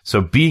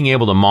 So being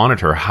able to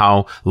monitor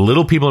how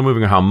little people are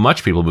moving or how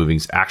much people are moving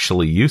is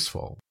actually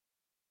useful.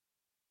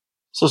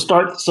 So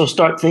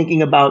start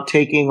thinking about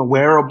taking a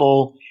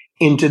wearable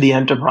into the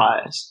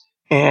enterprise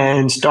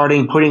and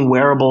starting putting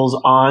wearables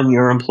on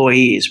your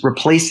employees,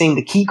 replacing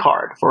the key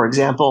card, for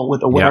example,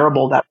 with a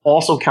wearable that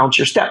also counts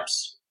your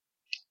steps,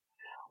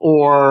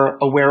 or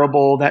a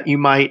wearable that you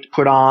might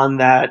put on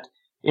that,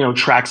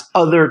 tracks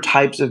other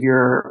types of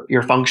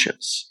your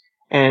functions.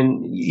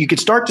 And you could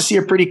start to see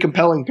a pretty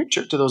compelling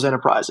picture to those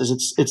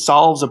enterprises. It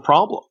solves a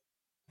problem.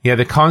 Yeah,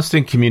 the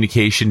constant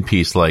communication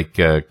piece, like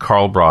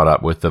Carl brought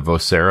up with the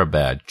Vocera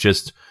badge,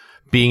 just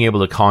being able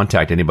to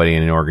contact anybody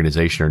in an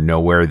organization or know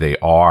where they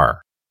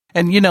are.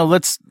 And,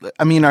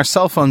 our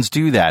cell phones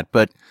do that,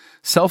 but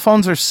cell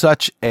phones are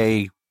such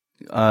a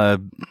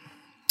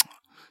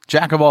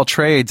jack of all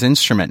trades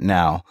instrument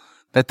now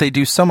that they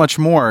do so much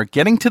more.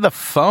 Getting to the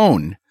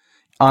phone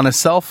on a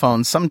cell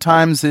phone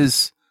sometimes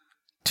is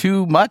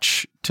too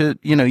much to,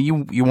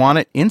 you want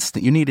it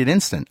instant. You need it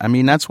instant.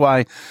 That's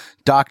why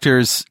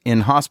doctors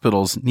in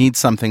hospitals need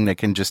something that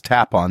can just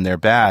tap on their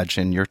badge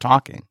and you're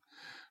talking,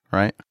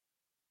 right?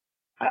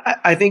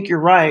 I think you're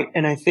right.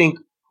 And I think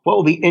what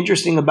will be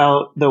interesting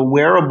about the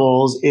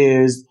wearables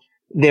is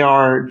there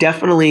are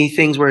definitely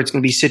things where it's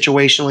going to be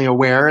situationally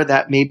aware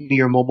that maybe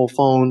your mobile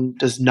phone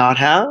does not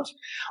have,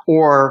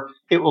 or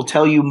it will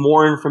tell you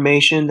more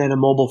information than a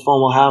mobile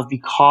phone will have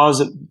because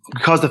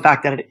the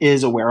fact that it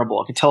is a wearable.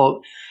 I can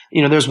tell,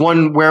 there's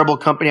one wearable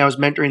company I was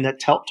mentoring that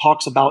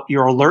talks about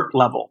your alert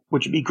level,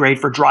 which would be great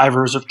for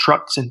drivers of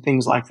trucks and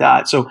things like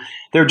that. So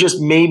there just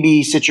may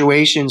be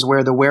situations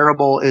where the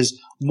wearable is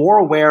more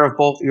aware of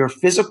both your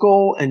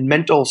physical and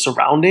mental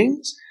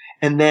surroundings,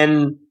 and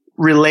then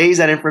relays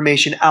that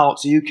information out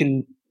so you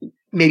can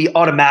maybe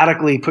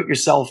automatically put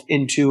yourself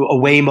into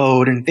away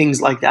mode and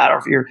things like that. Or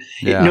if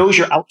it knows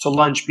you're out to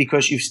lunch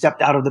because you've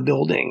stepped out of the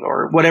building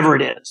or whatever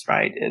it is,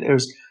 right?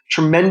 There's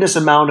tremendous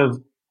amount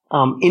of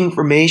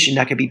information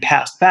that can be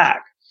passed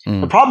back.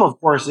 The problem, of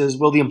course, is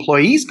will the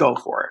employees go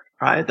for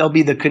it, right? There'll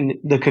be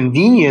the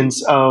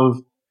convenience of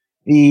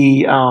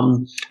the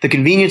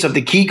convenience of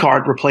the key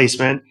card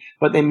replacement,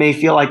 but they may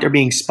feel like they're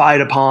being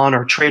spied upon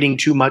or trading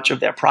too much of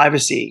their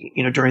privacy,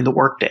 during the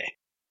workday.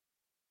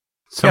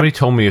 Somebody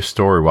told me a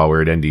story while we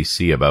were at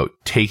NDC about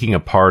taking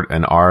apart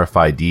an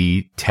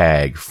RFID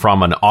tag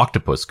from an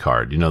octopus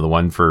card, the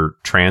one for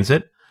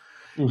transit,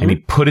 and he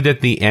put it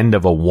at the end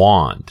of a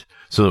wand.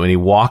 So that when he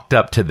walked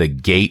up to the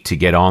gate to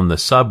get on the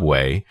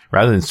subway,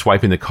 rather than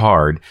swiping the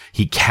card,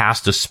 he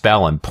cast a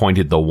spell and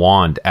pointed the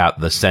wand at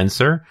the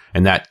sensor,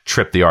 and that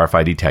tripped the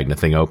RFID tag and the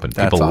thing opened.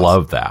 People awesome.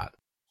 Love that.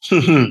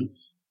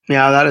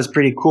 Yeah, that is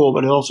pretty cool,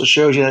 but it also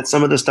shows you that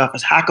some of this stuff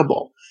is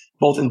hackable,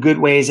 both in good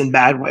ways and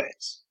bad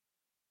ways.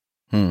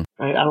 Right?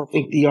 I don't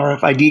think the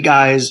RFID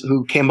guys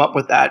who came up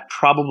with that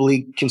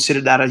probably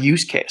considered that a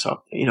use case,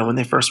 when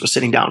they first were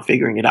sitting down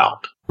figuring it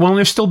out. Well,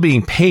 they're still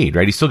being paid,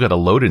 right? He's still got to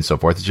load it and so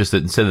forth. It's just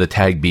that instead of the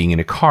tag being in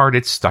a card,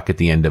 it's stuck at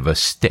the end of a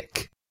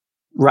stick.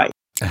 Right.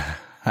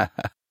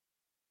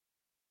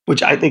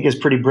 Which I think is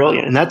pretty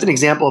brilliant. And that's an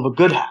example of a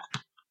good hack,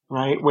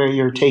 right? Where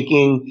you're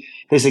taking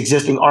this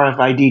existing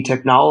RFID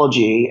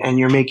technology and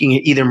you're making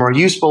it either more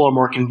useful or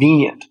more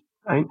convenient.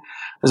 right?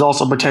 There's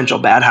also potential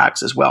bad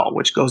hacks as well,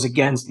 which goes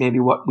against maybe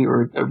what we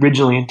were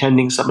originally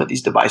intending some of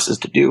these devices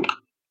to do.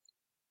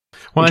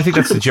 Well, I think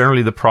that's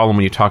generally the problem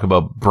when you talk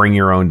about bring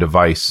your own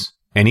device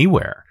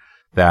anywhere,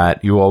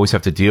 that you always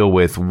have to deal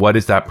with what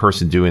is that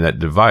person doing that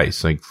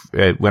device. Like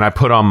when I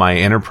put on my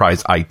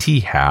enterprise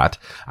IT hat,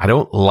 I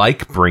don't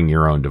like bring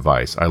your own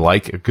device. I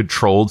like a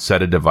controlled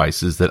set of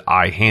devices that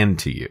I hand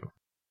to you.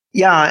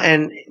 Yeah.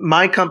 And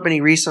my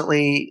company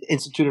recently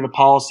instituted a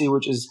policy,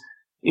 which is,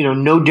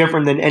 no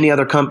different than any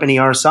other company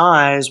our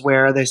size,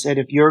 where they said,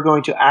 if you're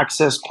going to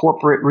access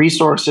corporate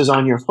resources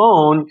on your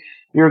phone,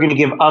 you're going to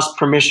give us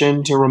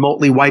permission to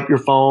remotely wipe your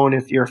phone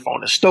if your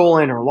phone is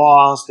stolen or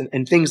lost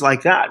and things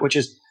like that, which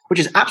is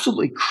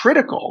absolutely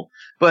critical,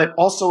 but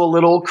also a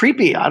little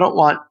creepy. I don't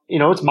want,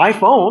 it's my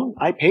phone.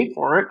 I paid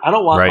for it. I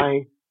don't want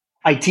my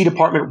IT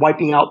department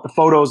wiping out the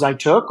photos I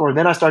took, or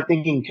then I start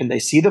thinking, can they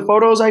see the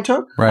photos I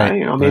took? Right.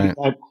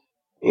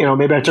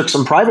 Maybe I took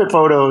some private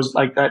photos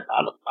like that.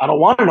 I don't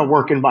want in a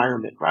work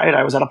environment, right?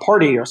 I was at a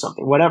party or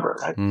something, whatever.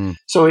 Right?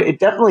 So it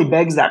definitely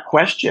begs that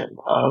question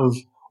of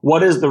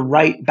what is the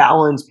right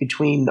balance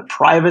between the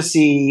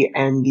privacy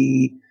and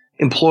the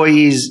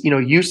employee's,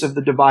 use of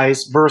the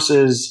device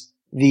versus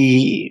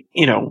the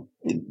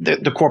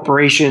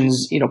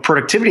corporation's,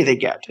 productivity they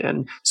get.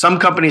 And some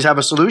companies have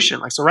a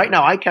solution. So right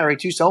now I carry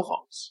 2 cell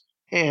phones,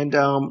 and,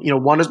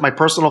 one is my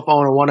personal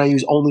phone and one I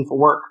use only for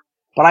work,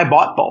 but I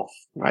bought both,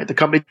 right? The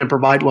company can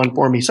provide one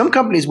for me. Some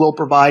companies will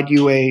provide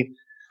you a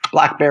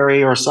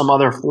BlackBerry or some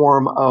other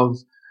form of,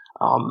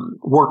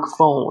 work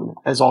phone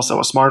as also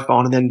a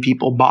smartphone. And then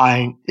people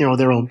buy,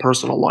 their own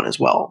personal one as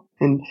well.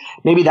 And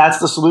maybe that's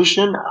the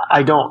solution.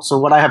 I don't. So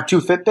what I have 2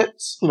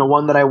 Fitbits,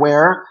 one that I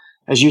wear.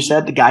 As you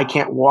said, the guy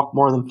can't walk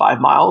more than 5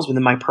 miles,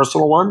 within my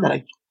personal one that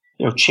I,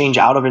 change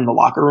out of in the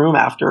locker room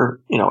after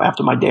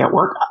my day at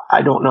work.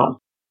 I don't know.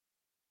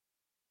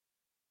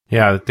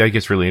 Yeah, that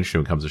gets really interesting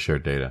when it comes to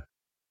shared data.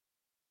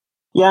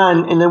 Yeah.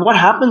 And then what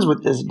happens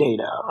with this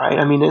data, right?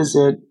 I mean, is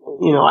it,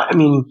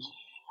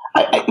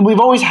 we've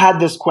always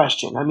had this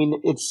question. I mean,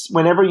 it's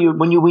when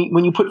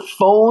you put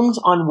phones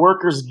on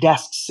workers'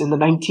 desks in the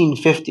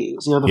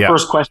 1950s, the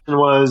first question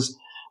was,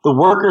 the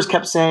workers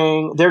kept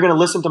saying they're going to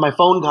listen to my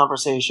phone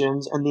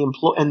conversations, and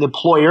the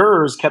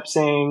employers kept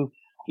saying,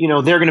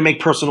 they're going to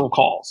make personal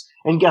calls.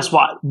 And guess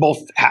what? Both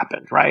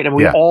happened, right? And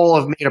we all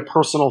have made a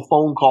personal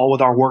phone call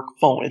with our work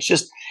phone. It's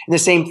just the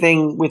same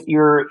thing with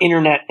your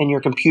internet and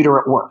your computer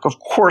at work. Of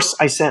course,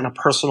 I sent a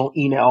personal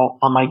email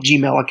on my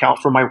Gmail account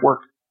for my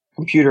work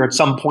computer at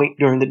some point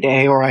during the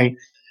day, or I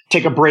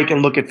take a break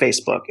and look at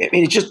Facebook. I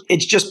mean,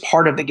 it's just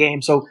part of the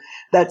game. So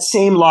that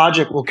same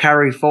logic will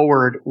carry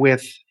forward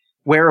with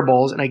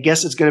wearables. And I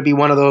guess it's going to be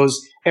one of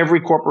those, every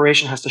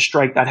corporation has to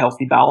strike that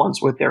healthy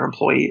balance with their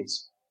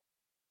employees.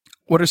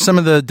 What are some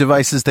of the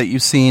devices that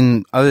you've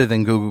seen other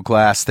than Google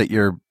Glass that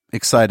you're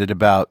excited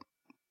about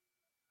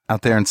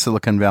out there in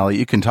Silicon Valley?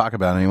 You can talk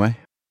about anyway.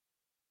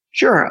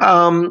 Sure.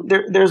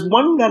 There's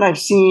one that I've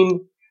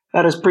seen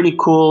that is pretty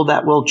cool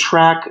that will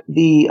track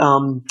the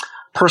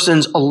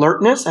person's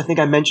alertness. I think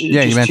I mentioned it.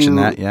 Yeah, you mentioned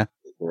that. Yeah.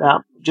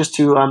 Just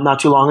not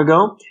too long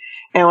ago.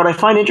 And what I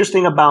find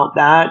interesting about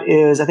that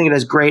is I think it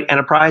has great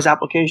enterprise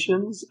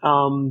applications,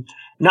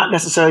 not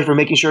necessarily for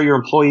making sure your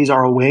employees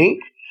are awake.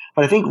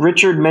 But I think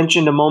Richard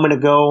mentioned a moment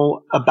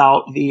ago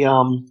about the,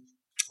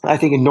 I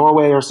think in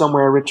Norway or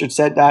somewhere, Richard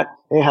said that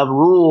they have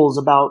rules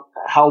about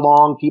how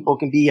long people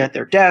can be at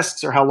their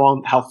desks or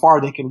how far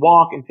they can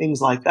walk and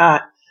things like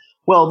that.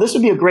 Well, this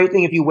would be a great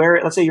thing if you wear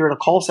it. Let's say you're in a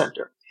call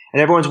center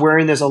and everyone's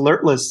wearing this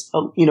alertless,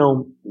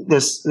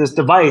 this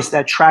device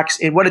that tracks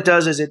it. What it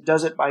does is it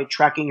does it by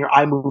tracking your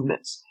eye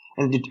movements,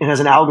 and it has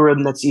an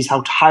algorithm that sees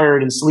how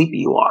tired and sleepy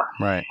you are.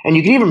 Right. And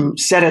you can even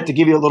set it to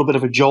give you a little bit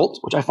of a jolt,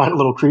 which I find a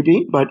little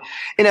creepy, but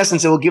in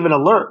essence, it will give an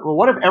alert. Well,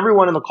 what if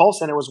everyone in the call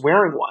center was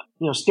wearing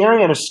one?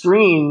 Staring at a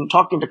screen,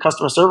 talking to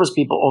customer service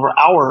people over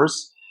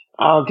hours,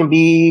 can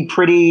be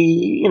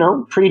pretty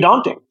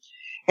daunting.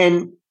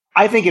 And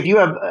I think if you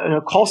have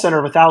a call center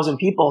of 1,000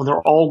 people and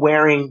they're all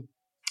wearing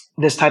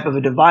this type of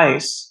a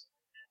device,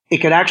 it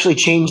could actually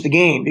change the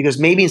game, because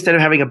maybe instead of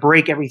having a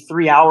break every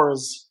 3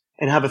 hours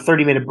and have a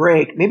 30-minute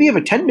break, maybe you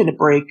have a 10-minute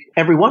break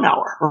every 1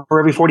 hour or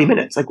every 40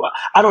 minutes.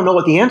 I don't know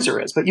what the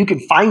answer is, but you can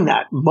find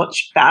that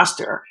much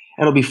faster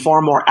and it'll be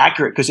far more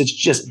accurate because it's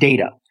just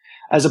data,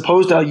 as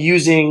opposed to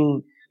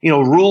using,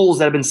 rules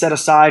that have been set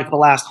aside for the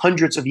last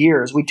hundreds of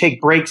years. We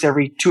take breaks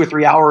every 2 or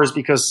 3 hours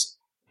because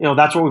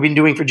that's what we've been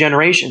doing for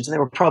generations. And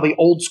there were probably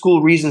old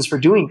school reasons for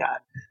doing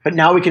that. But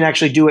now we can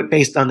actually do it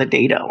based on the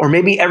data. Or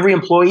maybe every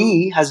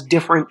employee has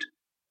different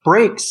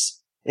breaks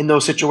in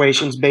those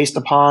situations based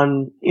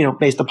upon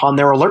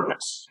their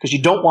alertness. Because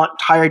you don't want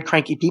tired,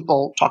 cranky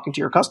people talking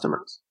to your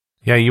customers.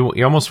 Yeah,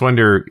 you almost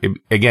wonder,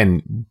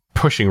 again,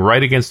 pushing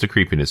right against the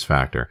creepiness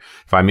factor.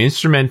 If I'm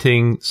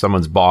instrumenting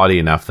someone's body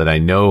enough that I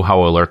know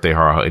how alert they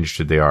are, how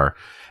interested they are,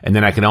 and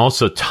then I can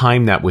also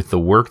time that with the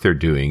work they're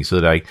doing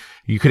so that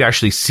you could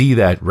actually see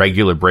that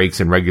regular breaks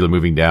and regular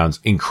moving downs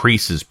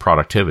increases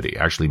productivity,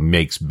 actually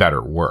makes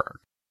better work.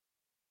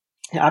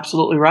 Yeah,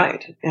 absolutely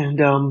right.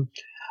 And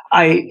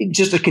I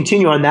just to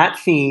continue on that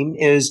theme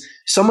is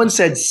someone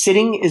said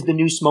sitting is the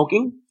new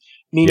smoking,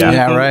 meaning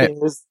right.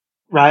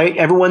 Right.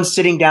 Everyone's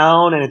sitting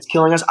down and it's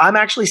killing us. I'm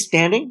actually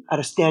standing at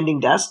a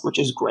standing desk, which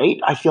is great.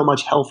 I feel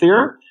much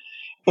healthier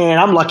and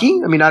I'm lucky.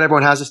 I mean, not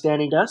everyone has a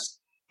standing desk.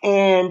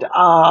 And,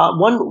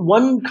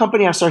 one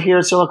company I saw here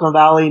in Silicon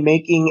Valley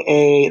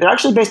they're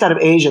actually based out of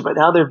Asia, but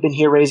now they've been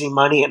here raising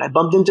money and I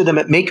bumped into them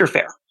at Maker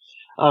Faire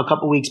a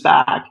couple weeks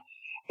back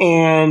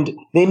and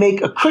they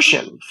make a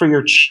cushion for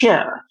your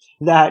chair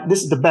that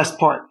this is the best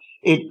part.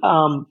 It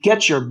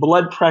gets your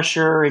blood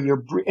pressure and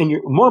your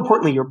more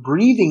importantly your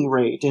breathing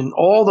rate and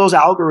all those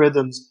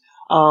algorithms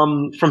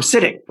from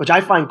sitting, which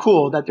I find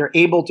cool that they're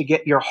able to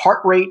get your heart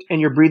rate and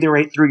your breathing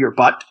rate through your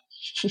butt,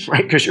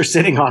 right? Because you're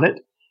sitting on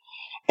it,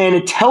 and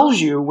it tells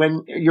you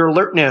when your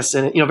alertness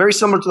and very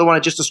similar to the one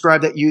I just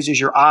described that uses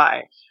your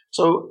eye.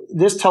 So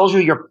this tells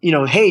you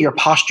hey, your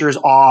posture is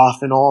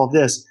off and all of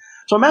this.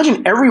 So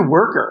imagine every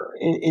worker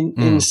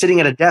in sitting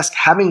at a desk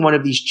having one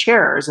of these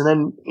chairs, and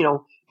then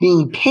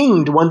being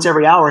pinged once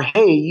every hour,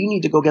 hey, you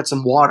need to go get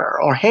some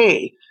water, or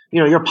hey,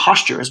 your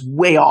posture is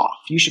way off.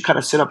 You should kind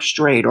of sit up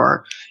straight,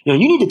 or you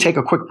need to take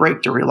a quick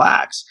break to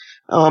relax.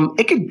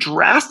 It could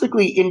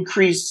drastically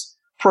increase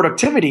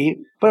productivity,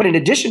 but in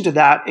addition to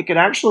that, it could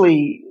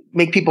actually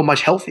make people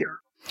much healthier.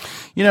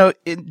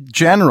 In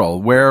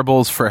general,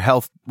 wearables for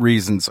health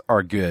reasons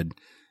are good.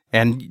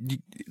 And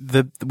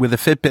with the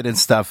Fitbit and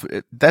stuff,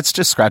 that's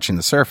just scratching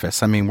the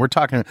surface. I mean,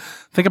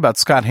 think about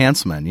Scott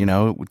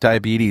Hanselman, with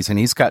diabetes, and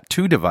he's got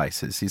 2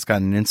 devices. He's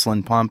got an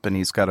insulin pump and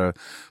he's got a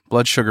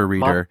blood sugar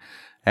reader.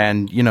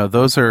 And,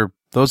 those are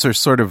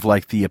sort of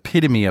like the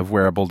epitome of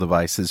wearable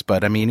devices.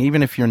 But I mean,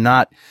 even if you're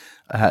not,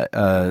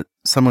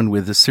 someone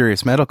with a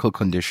serious medical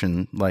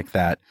condition like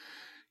that,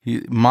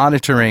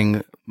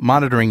 monitoring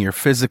your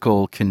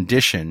physical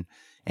condition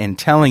and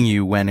telling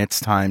you when it's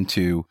time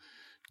to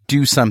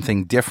do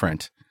something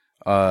different,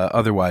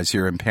 otherwise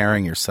you're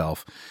impairing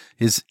yourself,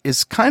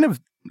 is kind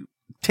of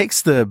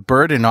takes the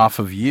burden off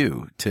of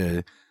you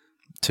to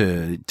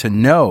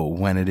know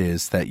when it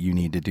is that you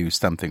need to do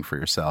something for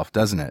yourself,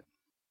 doesn't it?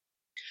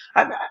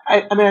 I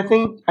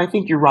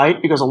think you're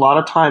right, because a lot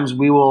of times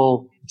we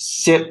will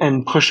sit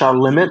and push our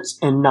limits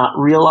and not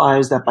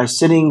realize that by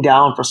sitting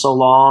down for so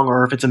long,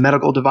 or if it's a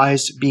medical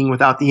device, being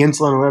without the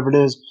insulin or whatever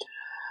it is,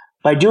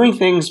 by doing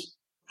things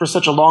for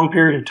such a long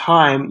period of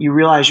time, you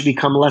realize you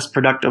become less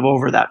productive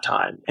over that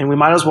time. And we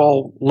might as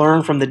well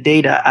learn from the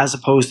data as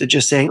opposed to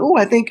just saying, oh,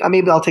 I think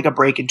maybe I'll take a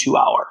break in 2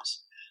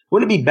 hours.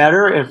 Wouldn't it be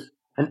better if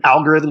an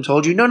algorithm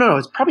told you, no,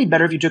 it's probably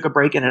better if you took a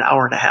break in an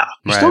hour and a half.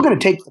 You're still going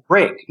to take the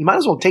break. You might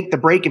as well take the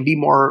break and be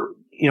more,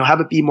 have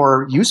it be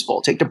more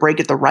useful. Take the break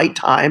at the right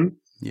time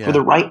for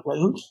the right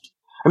length.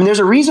 I mean, there's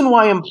a reason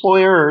why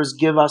employers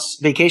give us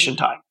vacation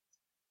time,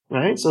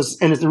 right?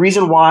 And it's the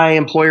reason why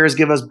employers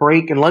give us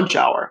break and lunch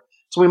hour.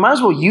 So we might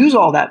as well use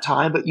all that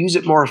time, but use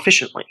it more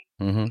efficiently.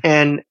 Mm-hmm.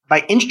 And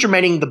by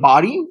instrumenting the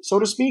body, so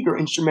to speak, or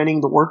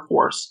instrumenting the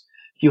workforce,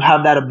 you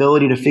have that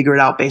ability to figure it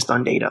out based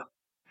on data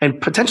and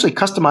potentially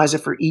customize it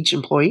for each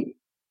employee.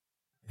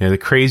 Yeah, the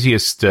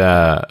craziest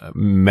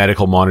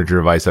medical monitor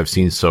device I've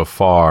seen so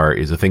far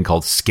is a thing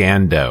called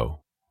Scando.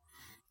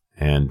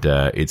 And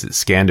it's at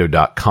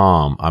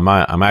scando.com. I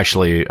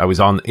was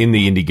in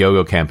the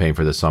Indiegogo campaign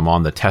for this, so I'm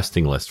on the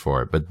testing list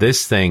for it. But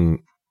this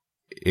thing,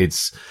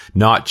 it's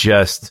not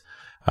just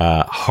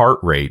heart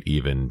rate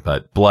even,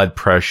 but blood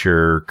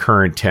pressure,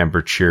 current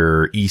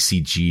temperature,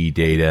 ECG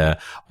data,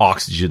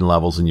 oxygen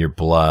levels in your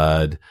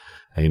blood.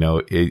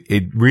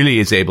 It really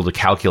is able to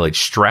calculate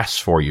stress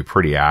for you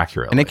pretty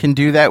accurately. And it can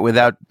do that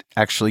without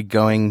actually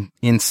going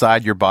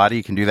inside your body.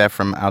 You can do that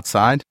from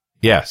outside?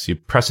 Yes, you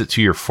press it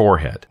to your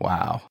forehead.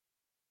 Wow.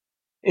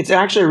 It's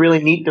actually a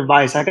really neat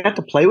device. I got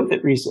to play with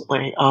it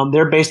recently.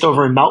 They're based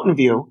over in Mountain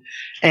View,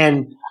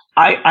 and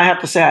I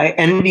have to say I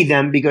envy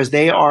them because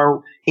they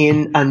are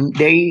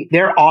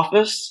their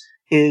office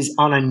is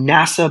on a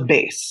NASA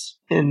base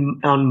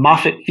on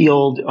Moffett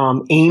Field,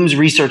 Ames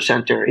Research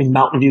Center in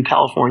Mountain View,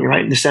 California,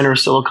 right in the center of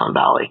Silicon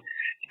Valley.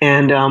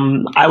 And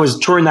I was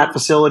touring that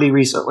facility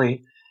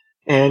recently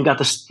and got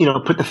to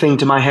put the thing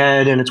to my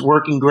head, and it's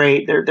working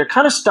great. They're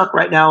kind of stuck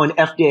right now in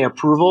FDA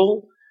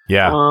approval.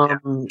 Yeah.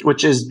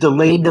 Which has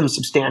delayed them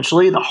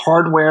substantially. The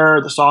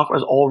hardware, the software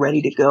is all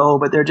ready to go,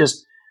 but they're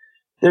just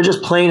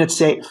playing it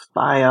safe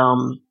by,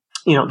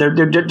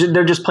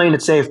 they're just playing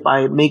it safe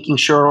by making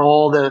sure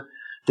all the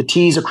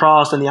T's are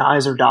crossed and the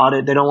I's are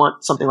dotted. They don't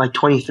want something like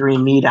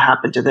 23andMe to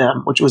happen to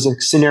them, which was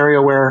a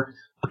scenario where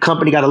a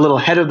company got a little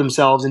ahead of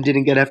themselves and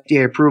didn't get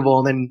FDA approval,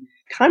 and then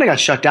kind of got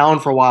shut down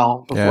for a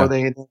while before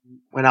they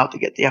went out to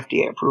get the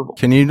FDA approval.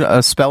 Can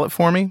you spell it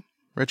for me,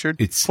 Richard?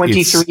 It's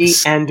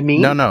 23andMe.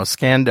 No,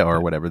 Scando or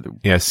whatever.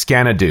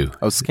 Scanadu.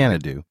 Oh,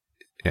 Scanadu.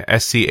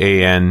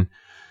 Scanadu.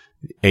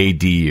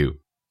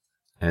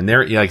 And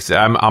they're like I said,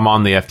 I'm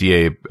on the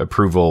FDA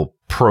approval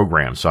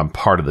program, so I'm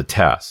part of the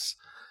tests.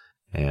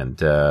 And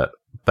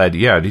but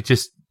yeah, it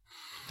just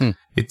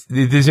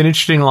There's an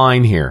interesting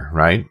line here,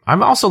 right?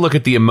 I'm also looking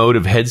at the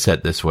emotive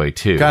headset this way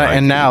too. Right?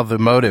 And now the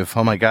motive.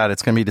 Oh my God,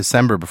 it's going to be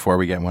December before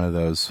we get one of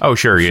those. Oh,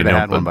 sure. Should have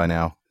had one by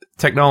now.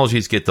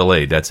 Technologies get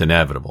delayed. That's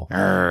inevitable.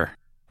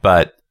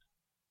 But,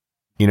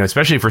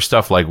 especially for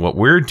stuff like what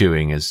we're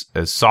doing as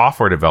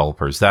software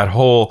developers,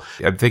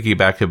 I'm thinking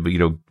back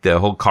to, the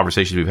whole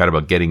conversation we've had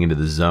about getting into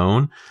the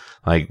zone.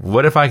 Like,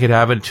 what if I could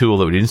have a tool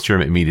that would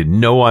instrument me to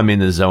know I'm in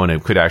the zone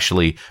and could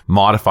actually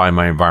modify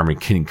my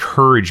environment, can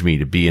encourage me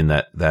to be in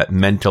that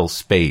mental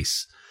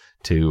space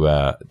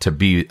to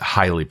be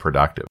highly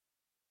productive.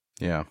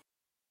 Yeah.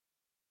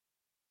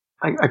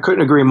 I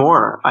couldn't agree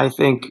more. I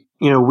think,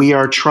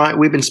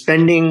 we've been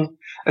spending,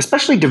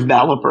 especially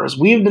developers,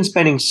 we have been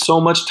spending so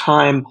much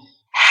time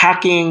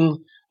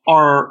hacking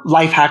our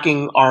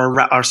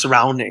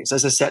surroundings.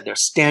 As I said,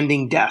 there's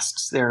standing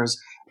desks. There's,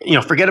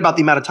 forget about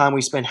the amount of time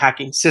we spend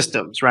hacking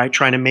systems, right?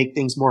 Trying to make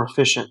things more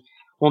efficient.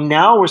 Well,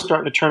 now we're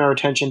starting to turn our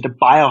attention to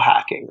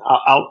biohacking.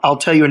 I'll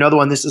tell you another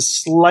one. This is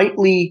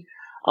slightly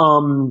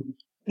off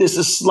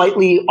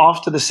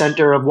to the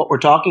center of what we're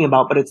talking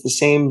about, but it's the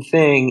same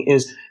thing.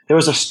 There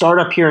was a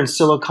startup here in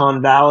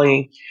Silicon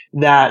Valley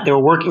that they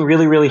were working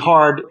really, really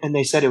hard, and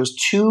they said it was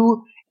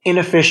too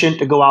inefficient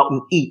to go out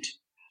and eat.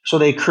 So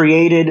they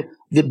created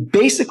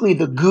basically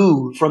the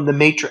goo from the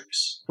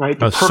Matrix, right?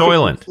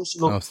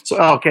 Soylent.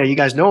 Okay, you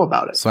guys know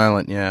about it.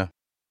 Soylent, yeah.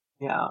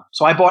 Yeah.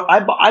 So I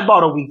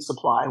bought a week's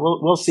supply.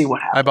 We'll see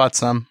what happens. I bought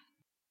some.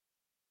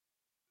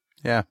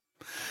 Yeah.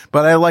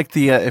 But I like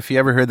if you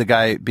ever heard the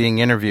guy being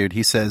interviewed,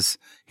 he says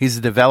he's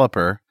a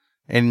developer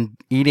and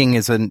eating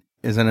is an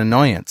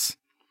annoyance.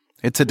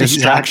 It's a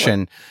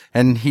distraction,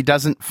 and he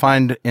doesn't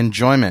find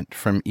enjoyment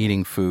from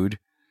eating food.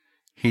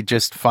 He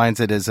just finds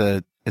it as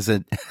an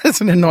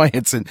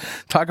annoyance. And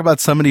talk about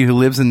somebody who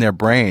lives in their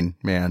brain,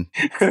 man.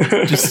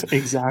 Just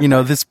exactly.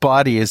 This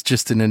body is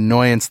just an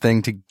annoyance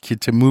thing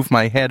to move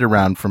my head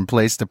around from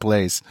place to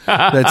place.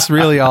 That's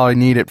really all I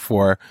need it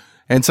for.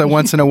 And so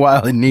once in a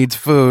while, it needs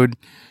food.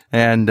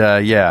 And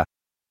yeah.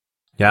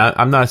 Yeah,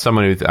 I'm not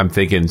someone who I'm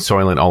thinking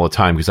Soylent all the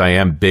time because I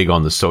am big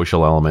on the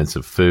social elements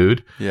of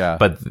food. Yeah.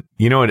 But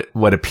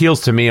what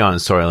appeals to me on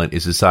Soylent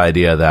is this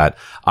idea that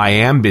I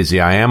am busy,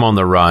 I am on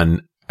the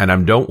run, and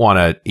I don't want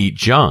to eat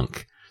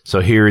junk. So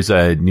here's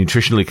a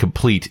nutritionally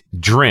complete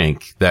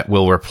drink that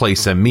will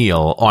replace a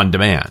meal on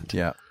demand.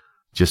 Yeah.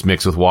 Just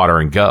mix with water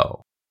and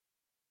go.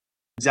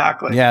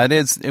 Exactly. Yeah, it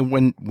is.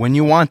 When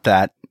you want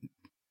that,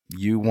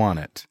 you want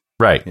it.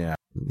 Right. Yeah.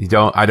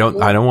 I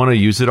don't want to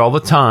use it all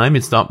the time.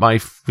 It's not my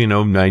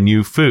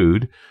new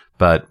food,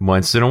 but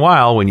once in a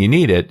while when you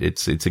need it,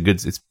 it's a good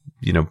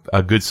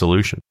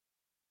solution.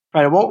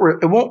 Right. It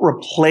won't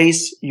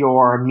replace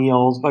your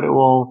meals, but it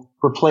won't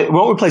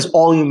replace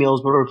all your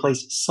meals, but it'll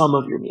replace some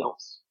of your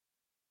meals.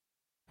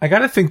 I got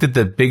to think that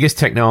the biggest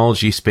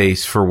technology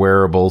space for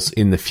wearables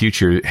in the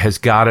future has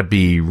got to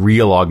be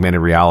real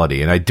augmented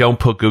reality. And I don't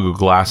put Google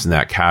Glass in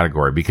that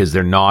category because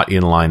they're not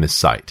in line of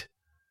sight.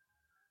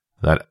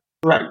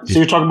 Right. So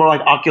you're talking about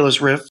like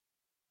Oculus Rift?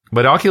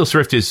 But Oculus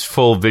Rift is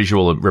full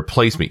visual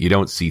replacement. You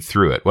don't see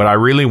through it. What I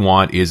really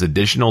want is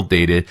additional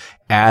data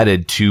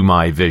added to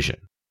my vision.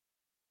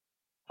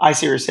 I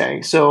see what you're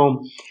saying.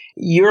 So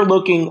you're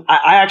looking,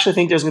 I actually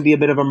think there's going to be a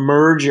bit of a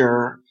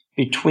merger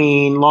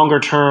between longer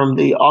term,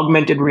 the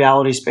augmented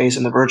reality space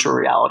and the virtual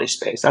reality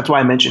space. That's why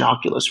I mentioned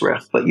Oculus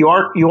Rift. But you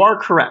are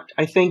correct.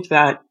 I think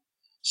that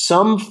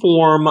some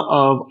form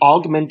of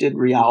augmented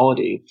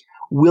reality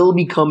will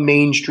become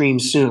mainstream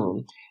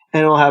soon.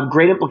 And it'll have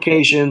great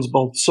implications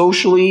both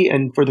socially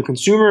and for the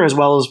consumer as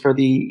well as for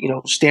the,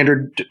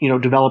 standard,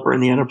 developer in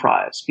the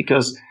enterprise.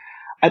 Because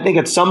I think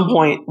at some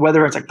point,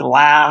 whether it's a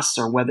glass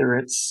or whether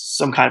it's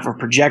some kind of a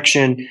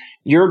projection,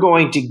 you're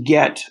going to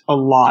get a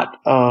lot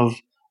of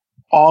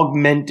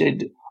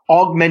augmented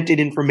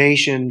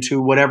information to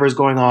whatever's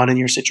going on in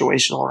your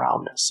situational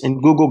awareness.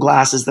 And Google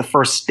Glass is the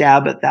first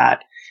stab at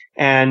that.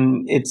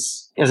 And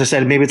it's, as I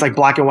said, maybe it's like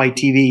black and white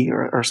TV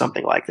or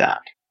something like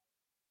that.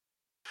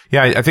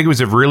 Yeah, I think it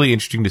was a really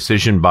interesting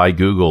decision by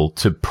Google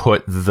to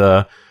put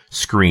the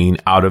screen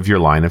out of your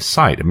line of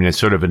sight. I mean, it's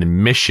sort of an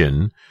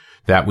admission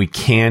that we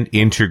can't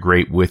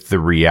integrate with the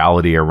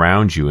reality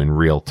around you in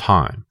real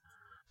time.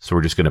 So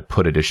we're just going to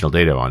put additional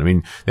data on. I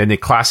mean, then the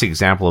classic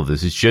example of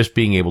this is just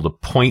being able to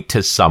point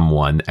to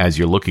someone as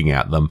you're looking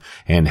at them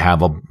and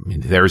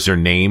there's their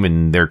name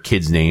and their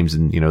kids' names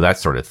and, that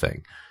sort of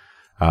thing,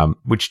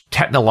 which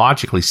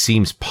technologically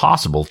seems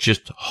possible,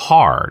 just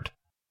hard.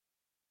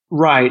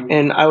 Right.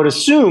 And I would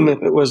assume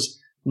if it was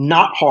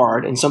not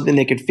hard and something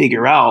they could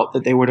figure out,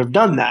 that they would have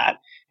done that.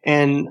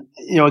 And,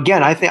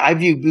 again, I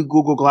view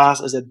Google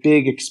Glass as a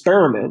big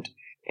experiment.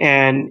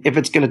 And if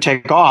it's going to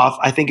take off,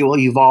 I think it will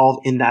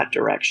evolve in that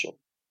direction.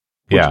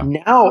 Which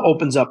now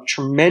opens up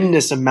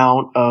tremendous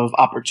amount of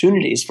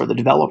opportunities for the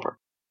developer.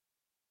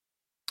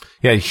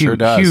 Yeah,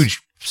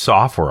 huge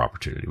software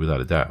opportunity,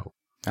 without a doubt.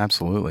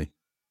 Absolutely.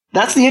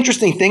 That's the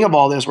interesting thing of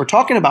all this. We're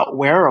talking about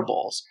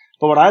wearables.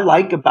 But what I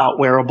like about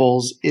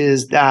wearables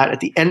is that at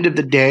the end of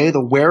the day,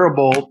 the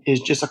wearable is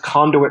just a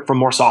conduit for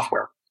more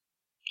software.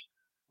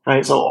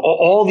 right? So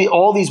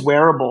all these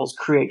wearables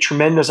create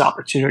tremendous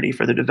opportunity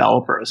for the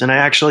developers. And I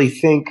actually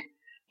think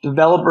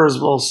developers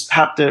will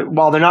have to,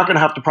 while they're not going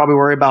to have to probably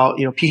worry about,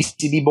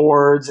 PCB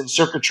boards and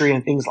circuitry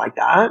and things like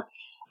that.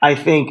 I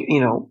think,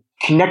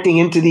 connecting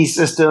into these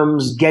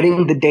systems,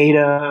 getting the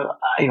data,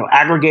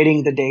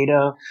 aggregating the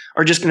data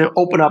are just going to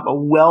open up a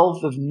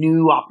wealth of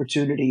new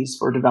opportunities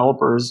for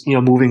developers,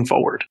 moving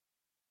forward.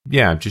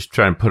 Yeah, I'm just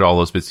trying to put all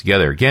those bits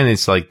together. Again,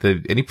 it's like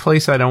any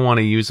place I don't want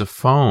to use a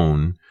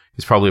phone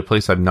is probably a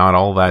place I'm not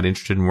all that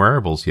interested in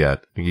wearables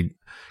yet.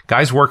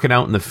 Guys working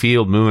out in the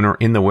field, moving or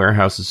in the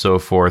warehouse and so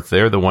forth,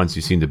 they're the ones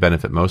who seem to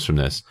benefit most from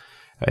this.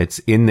 It's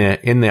in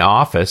the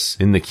office,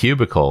 in the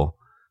cubicle,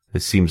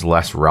 it seems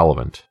less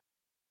relevant.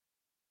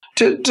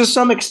 To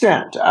some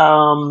extent,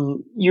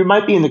 you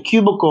might be in the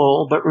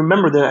cubicle, but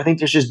remember that I think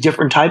there's just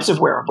different types of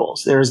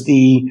wearables. There's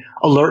the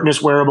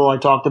alertness wearable I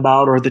talked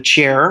about, or the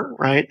chair,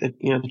 right?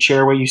 The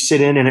chair where you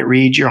sit in and it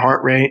reads your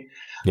heart rate.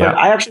 Yeah. But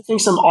I actually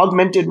think some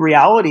augmented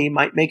reality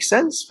might make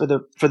sense for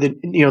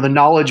the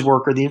knowledge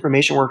worker, the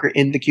information worker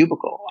in the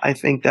cubicle. I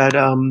think that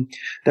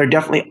there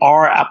definitely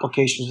are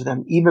applications for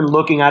them, even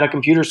looking at a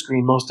computer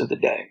screen most of the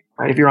day,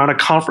 right? If you're on a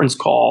conference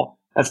call,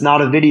 that's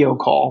not a video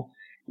call.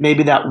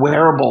 Maybe that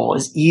wearable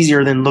is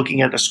easier than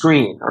looking at a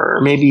screen, or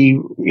maybe,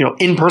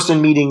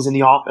 in-person meetings in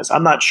the office.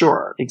 I'm not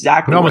sure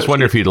exactly. I almost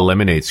wonder if you'd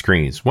eliminate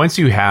screens. Once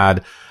you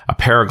had a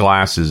pair of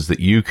glasses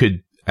that you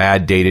could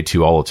add data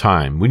to all the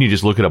time, wouldn't you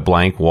just look at a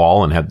blank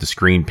wall and have the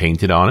screen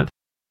painted on it?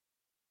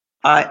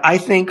 I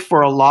think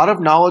for a lot of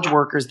knowledge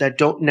workers that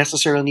don't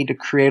necessarily need to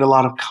create a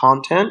lot of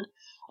content,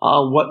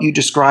 what you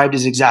described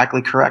is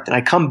exactly correct. And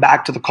I come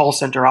back to the call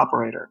center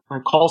operator. A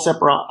call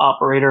center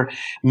operator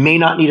may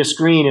not need a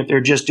screen if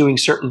they're just doing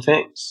certain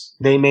things.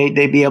 They'd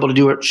be able to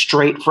do it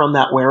straight from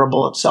that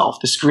wearable itself.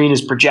 The screen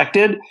is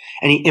projected.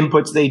 Any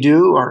inputs they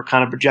do are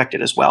kind of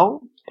projected as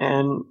well.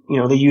 And,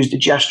 they use the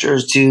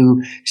gestures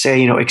to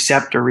say,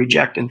 accept or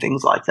reject and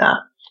things like that.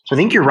 So I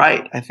think you're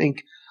right. I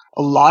think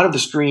a lot of the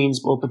screens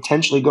will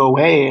potentially go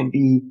away and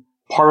be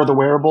part of the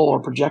wearable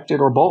or projected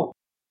or both.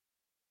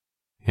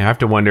 You have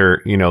to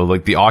wonder,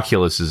 like the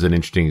Oculus is an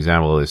interesting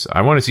example of this.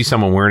 I want to see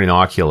someone wearing an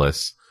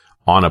Oculus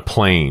on a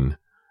plane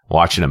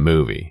watching a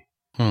movie.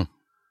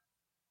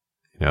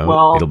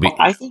 Well, it'll be.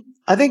 I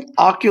think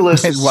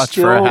Oculus is watch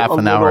still for a half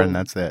an hour little, and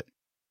that's it.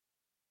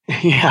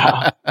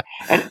 Yeah.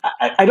 And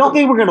I don't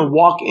think we're going to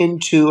walk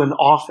into an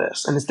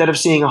office and instead of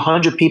seeing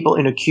 100 people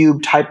in a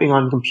cube typing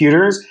on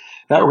computers,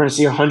 that we're going to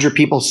see 100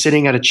 people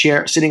sitting on a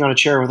chair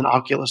with an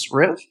Oculus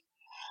Rift.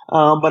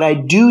 But I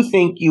do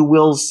think you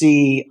will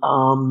see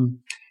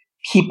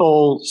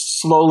people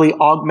slowly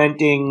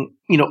augmenting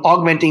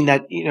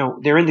that,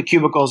 they're in the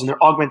cubicles and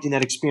they're augmenting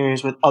that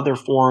experience with other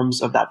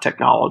forms of that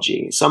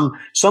technology. Some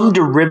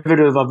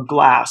derivative of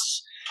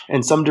glass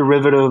and some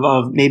derivative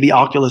of maybe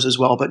Oculus as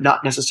well, but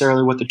not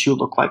necessarily what the two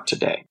look like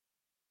today.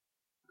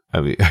 I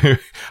mean,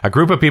 a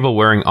group of people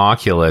wearing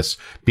Oculus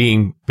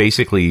being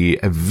basically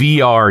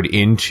VR'd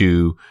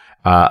into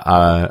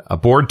a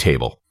board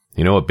table,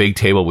 a big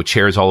table with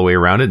chairs all the way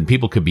around it, and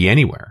people could be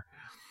anywhere.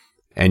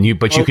 You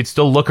could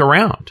still look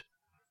around.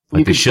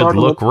 Like they should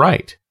look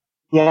right.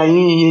 Yeah,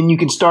 and you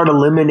can start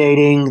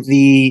eliminating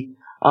the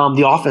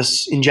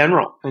office in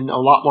general, and a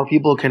lot more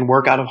people can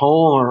work out of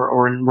home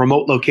or in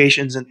remote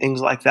locations and things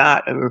like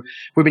that.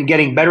 We've been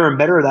getting better and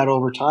better at that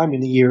over time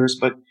in the years,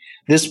 but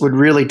this would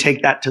really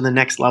take that to the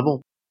next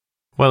level.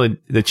 Well,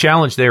 the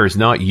challenge there is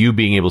not you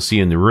being able to see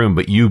in the room,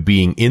 but you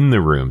being in the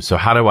room. So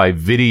how do I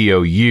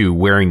video you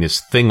wearing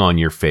this thing on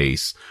your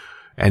face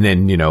and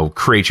then,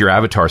 create your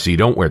avatar so you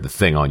don't wear the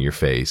thing on your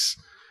face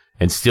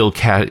and still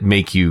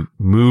make you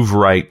move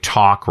right,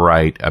 talk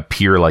right,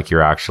 appear like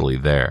you're actually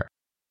there?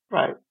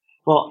 Right.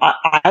 Well,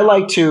 I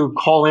like to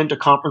call into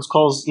conference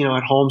calls,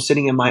 at home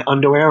sitting in my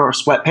underwear or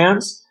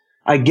sweatpants.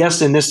 I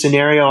guess in this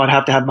scenario, I'd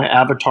have to have my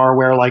avatar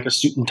wear like a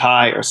suit and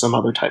tie or some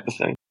other type of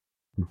thing.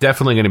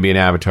 Definitely going to be an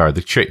avatar.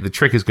 The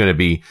trick is going to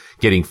be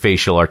getting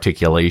facial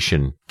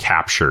articulation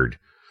captured,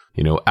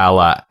 a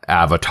la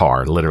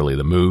Avatar, literally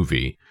the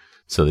movie,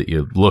 so that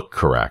you look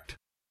correct.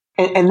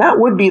 And that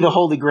would be the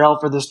holy grail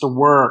for this to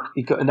work,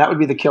 and that would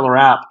be the killer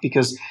app,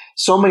 because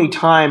so many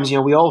times,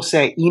 we all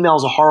say email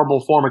is a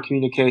horrible form of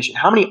communication.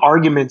 How many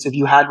arguments have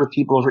you had with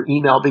people over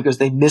email because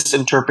they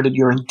misinterpreted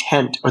your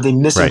intent or they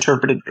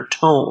misinterpreted your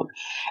tone?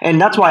 And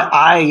that's why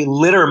I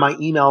litter my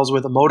emails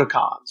with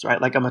emoticons,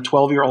 right? Like I'm a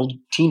 12-year-old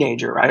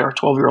teenager, right? Or a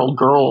 12-year-old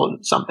girl or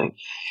something.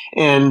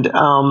 And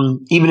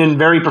even in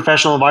very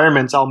professional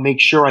environments, I'll make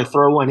sure I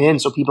throw one in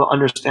so people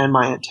understand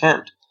my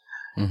intent.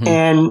 Mm-hmm.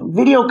 And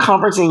video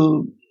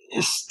conferencing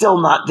is still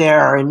not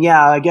there. And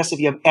yeah, I guess if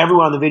you have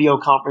everyone on the video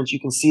conference, you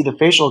can see the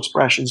facial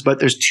expressions, but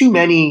there's too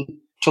many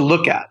to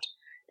look at.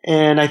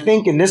 And I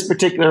think in this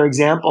particular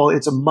example,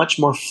 it's a much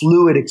more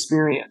fluid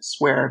experience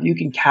where if you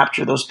can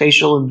capture those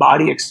facial and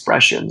body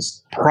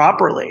expressions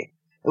properly,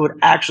 it would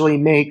actually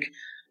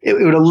it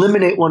would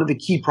eliminate one of the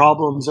key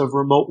problems of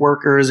remote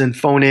workers and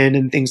phone in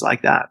and things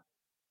like that.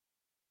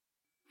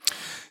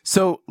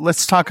 So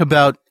let's talk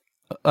about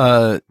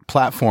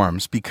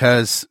platforms,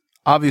 because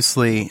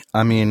obviously,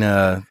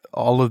 a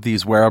all of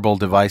these wearable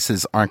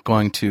devices aren't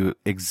going to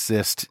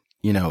exist,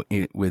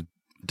 with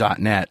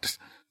 .NET,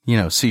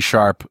 C#,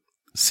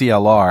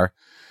 CLR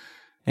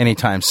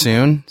anytime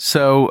soon.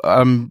 So,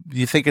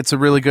 you think it's a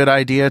really good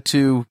idea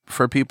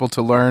for people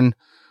to learn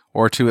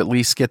or to at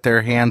least get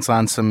their hands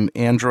on some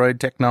Android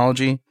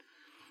technology,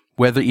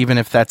 even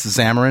if that's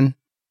Xamarin?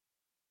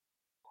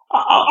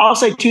 I'll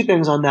say two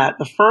things on that.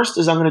 The first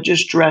is I'm going to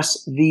just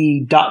stress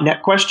the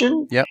 .NET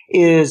question. Yep.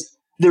 Is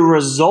the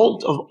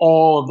result of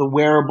all of the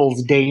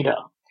wearables data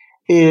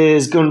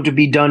is going to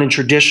be done in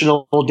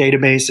traditional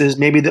databases,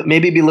 maybe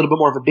be a little bit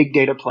more of a big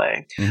data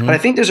play. Mm-hmm. But I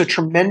think there's a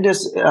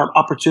tremendous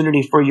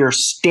opportunity for your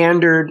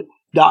standard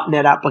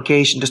 .NET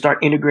application to start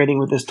integrating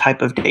with this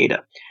type of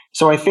data.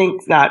 So I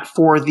think that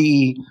for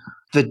the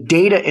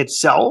data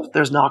itself,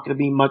 there's not going to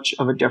be much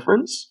of a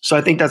difference. So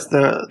I think that's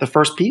the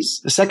first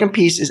piece. The second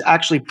piece is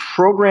actually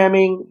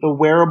programming the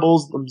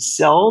wearables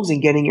themselves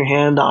and getting your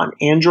hand on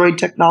Android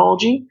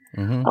technology.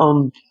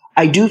 Mm-hmm.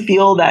 I do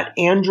feel that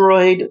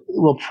Android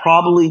will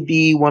probably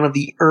be one of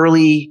the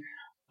early,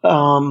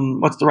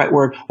 one of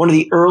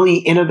the early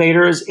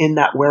innovators in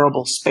that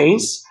wearable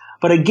space.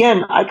 But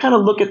again, I kind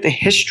of look at the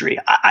history.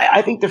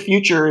 I think the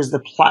future is the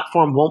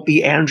platform won't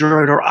be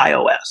Android or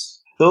iOS.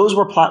 Those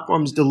were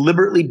platforms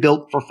deliberately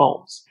built for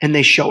phones, and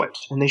they show it.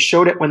 And they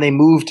showed it when they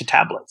moved to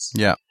tablets.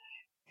 Yeah.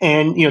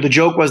 And, the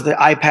joke was the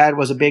iPad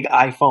was a big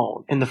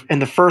iPhone. And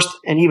the first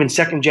and even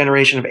second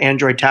generation of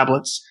Android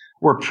tablets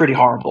were pretty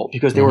horrible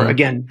because they were,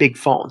 again, big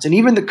phones. And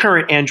even the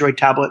current Android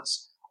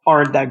tablets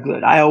aren't that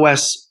good.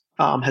 iOS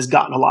has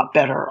gotten a lot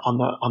better on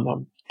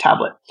the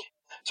tablet.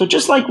 So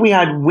just like we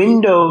had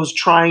Windows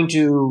trying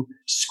to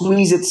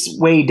squeeze its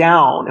way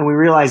down, and we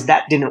realized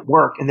that didn't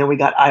work, and then we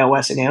got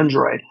iOS and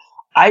Android,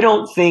 I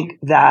don't think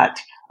that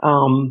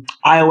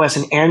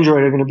iOS and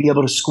Android are going to be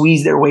able to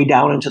squeeze their way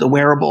down into the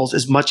wearables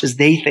as much as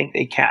they think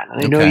they can.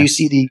 And I know you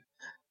see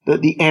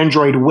the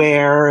Android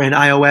Wear, and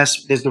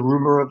iOS, there's the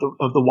rumor of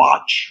the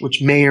watch,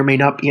 which may or may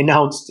not be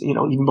announced,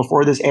 even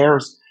before this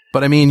airs.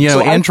 But I mean,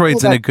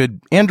 Android's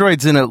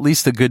in at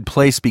least a good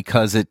place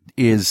because it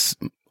is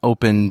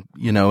open,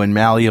 and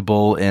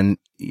malleable and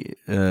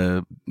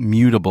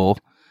mutable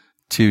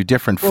to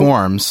different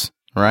forms,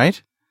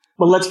 right?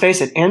 Well, let's face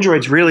it,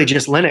 Android's really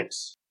just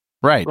Linux.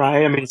 Right.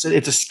 I mean, it's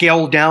a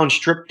scaled down,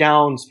 stripped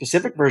down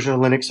specific version of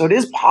Linux. So it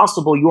is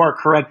possible, you are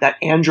correct, that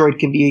Android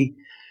can be,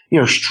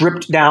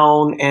 stripped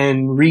down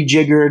and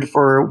rejiggered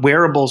for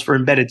wearables for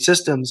embedded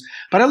systems.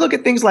 But I look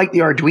at things like the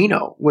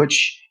Arduino,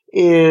 which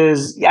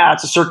is,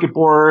 it's a circuit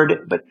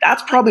board, but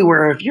that's probably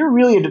where if you're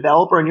really a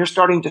developer and you're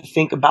starting to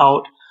think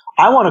about,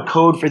 I want to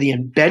code for the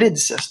embedded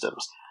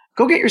systems,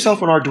 go get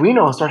yourself an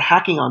Arduino and start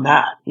hacking on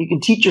that. You can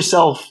teach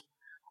yourself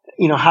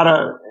how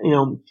to,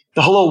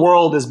 the hello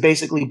world is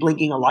basically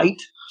blinking a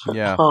light.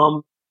 Yeah.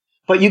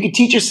 But you could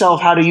teach yourself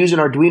how to use an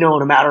Arduino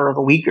in a matter of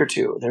a week or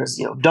two. There's,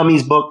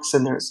 dummies books,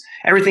 and there's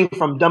everything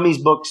from dummies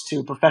books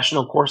to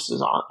professional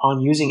courses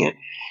on using it.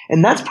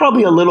 And that's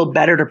probably a little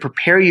better to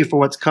prepare you for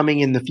what's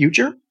coming in the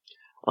future.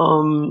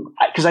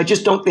 Because I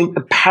just don't think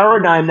the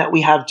paradigm that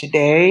we have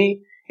today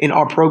in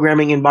our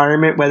programming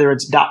environment, whether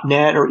it's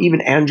 .NET or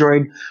even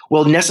Android,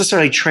 will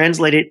necessarily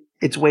translate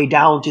its way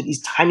down to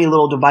these tiny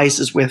little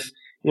devices with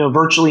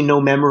virtually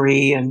no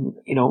memory and,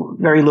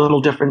 very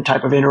little different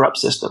type of interrupt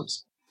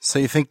systems. So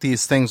you think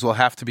these things will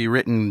have to be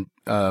written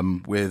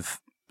with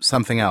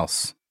something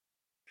else?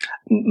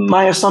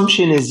 My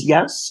assumption is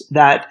yes,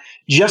 that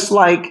just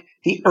like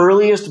the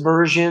earliest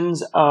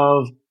versions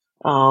of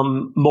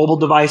mobile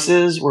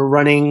devices were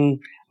running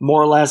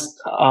more or less,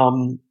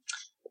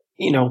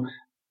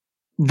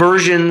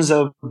 versions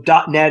of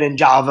 .NET and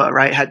Java,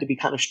 right, had to be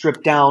kind of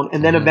stripped down.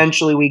 And then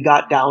eventually we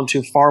got down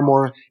to far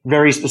more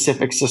very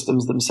specific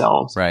systems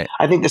themselves. Right.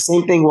 I think the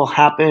same thing will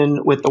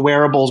happen with the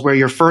wearables, where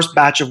your first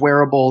batch of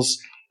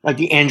wearables, like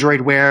the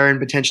Android Wear and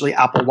potentially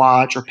Apple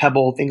Watch or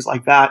Pebble, things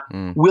like that,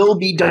 will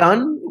be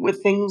done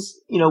with things,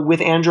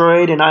 with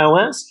Android and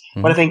iOS.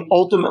 But I think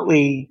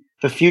ultimately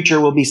the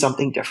future will be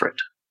something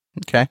different.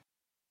 Okay.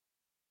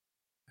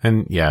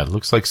 And it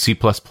looks like C++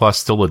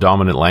 still the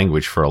dominant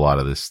language for a lot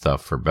of this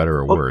stuff, for better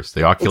or worse.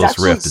 The Oculus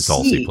Rift is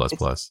all C++.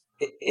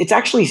 It's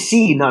actually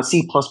C, not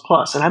C++.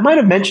 And I might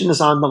have mentioned this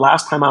on the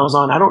last time I was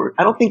on. I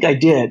don't think I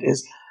did.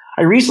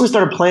 I recently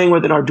started playing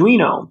with an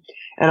Arduino,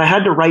 and I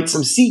had to write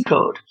some C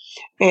code.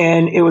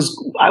 And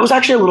I was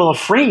actually a little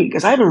afraid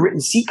because I haven't written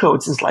C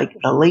code since like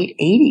the late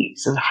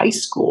 80s in high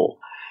school.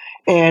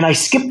 And I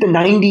skipped the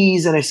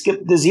 90s and I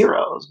skipped the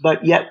zeros,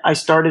 but yet I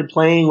started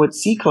playing with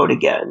C code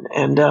again.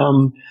 And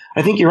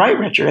I think you're right,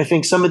 Richard. I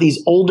think some of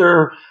these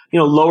older,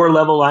 lower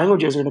level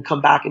languages are going to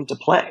come back into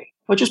play,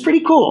 which is pretty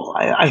cool.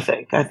 I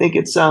think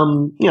it's,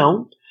 some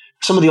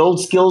of the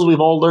old skills we've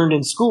all learned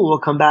in school will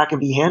come back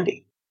and be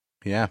handy.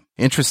 Yeah.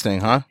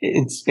 Interesting, huh?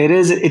 It's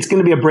going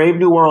to be a brave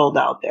new world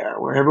out there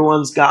where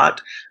everyone's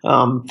got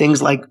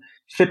things like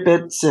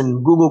Fitbits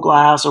and Google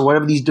Glass or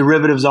whatever these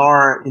derivatives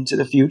are into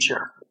the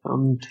future.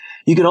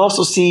 You can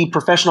also see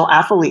professional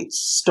athletes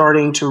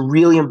starting to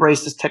really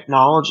embrace this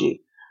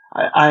technology.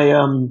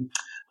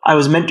 I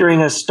was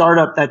mentoring a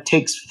startup that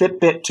takes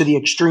Fitbit to the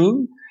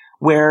extreme.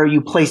 where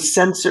you place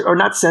you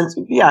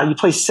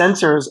place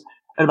sensors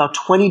at about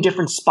 20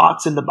 different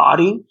spots in the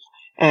body.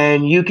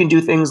 And you can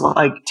do things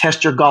like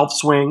test your golf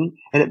swing,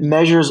 and it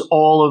measures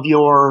all of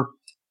your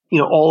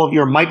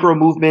micro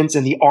movements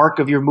and the arc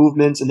of your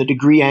movements and the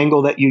degree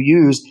angle that you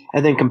use,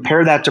 and then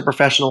compare that to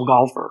professional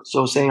golfer.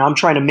 So saying, I'm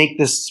trying to make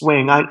this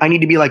swing. I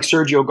need to be like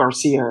Sergio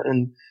Garcia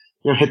and,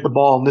 hit the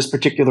ball in this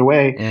particular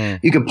way.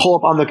 You can pull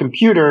up on the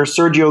computer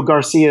Sergio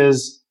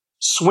Garcia's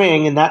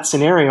swing in that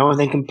scenario and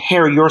then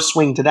compare your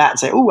swing to that and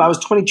say, oh, I was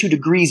 22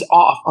 degrees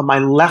off on my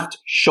left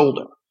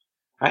shoulder.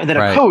 Right? And then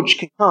a coach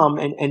can come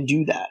and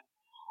do that.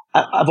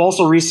 I've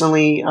also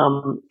recently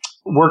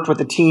worked with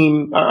a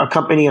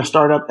company, a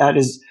startup that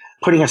is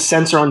putting a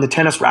sensor on the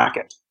tennis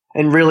racket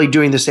and really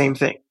doing the same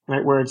thing,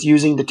 right? Where it's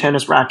using the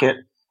tennis racket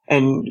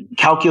and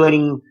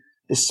calculating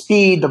the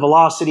speed, the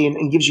velocity,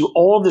 and gives you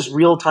all of this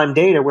real-time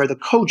data where the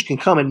coach can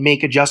come and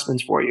make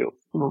adjustments for you,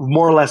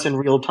 more or less in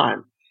real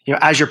time,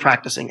 as you're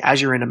practicing, as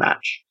you're in a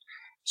match.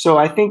 So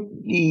I think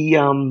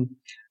the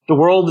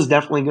world is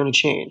definitely going to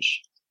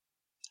change.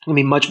 It's going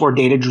to be much more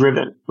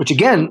data-driven, which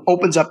again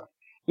opens up.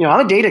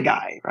 I'm a data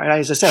guy, right?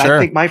 As I said, sure. I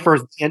think my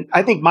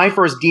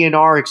first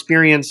DNR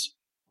experience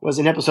was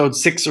in episode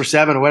 6 or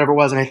 7 or whatever it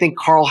was. And I think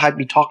Carl had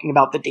me talking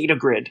about the data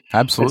grid.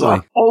 Absolutely. So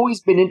I've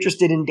always been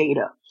interested in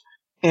data.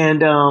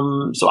 And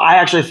so I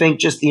actually think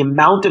just the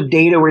amount of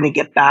data we're going to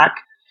get back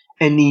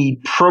and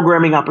the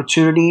programming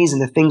opportunities and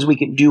the things we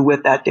can do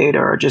with that data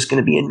are just going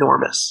to be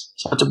enormous.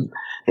 So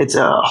it's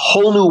a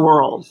whole new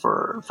world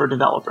for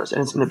developers,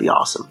 and it's going to be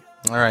awesome.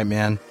 All right,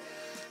 man.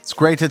 It's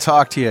great to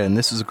talk to you, and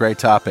this is a great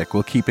topic.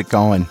 We'll keep it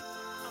going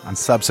on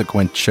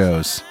subsequent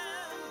shows.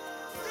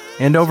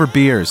 And over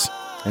beers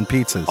and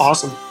pizzas.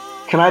 Awesome.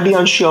 Can I be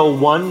on show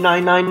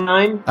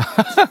 1999?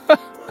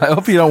 I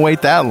hope you don't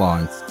wait that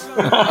long.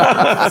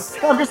 I'm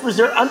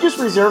just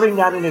reserving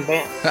that in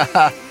advance.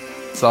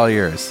 It's all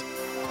yours.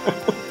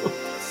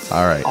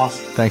 All right.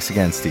 Awesome. Thanks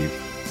again, Steve.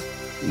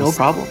 No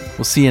problem.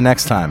 We'll see you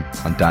next time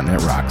on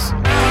 .NET Rocks.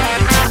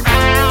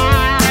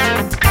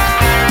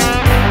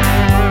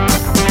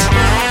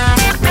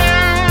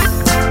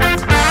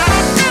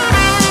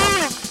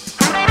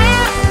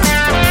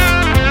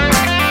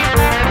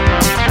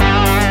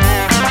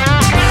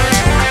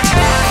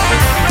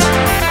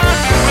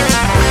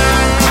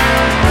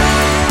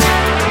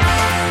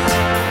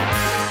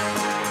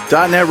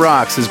 .NET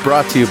Rocks is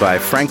brought to you by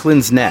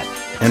Franklin's Net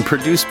and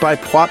produced by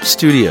Pwop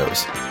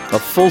Studios, a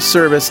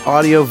full-service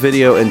audio,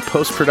 video, and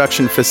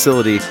post-production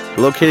facility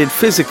located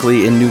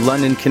physically in New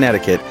London,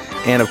 Connecticut,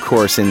 and, of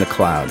course, in the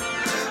cloud.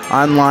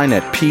 Online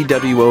at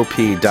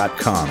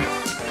pwop.com.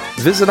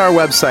 Visit our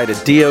website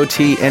at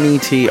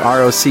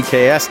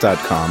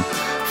dotnetrocks.com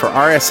for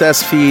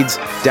RSS feeds,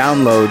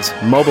 downloads,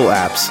 mobile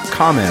apps,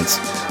 comments,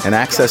 and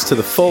access to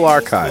the full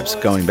archives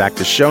going back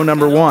to show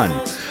number 1,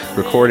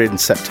 recorded in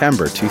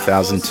September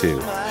 2002.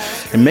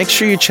 And make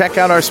sure you check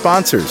out our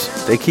sponsors.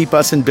 They keep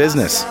us in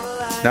business.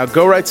 Now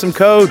go write some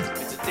code.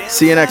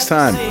 See you next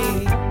time.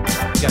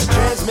 Got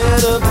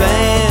transmitter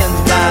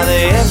banned by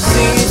the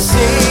FCC.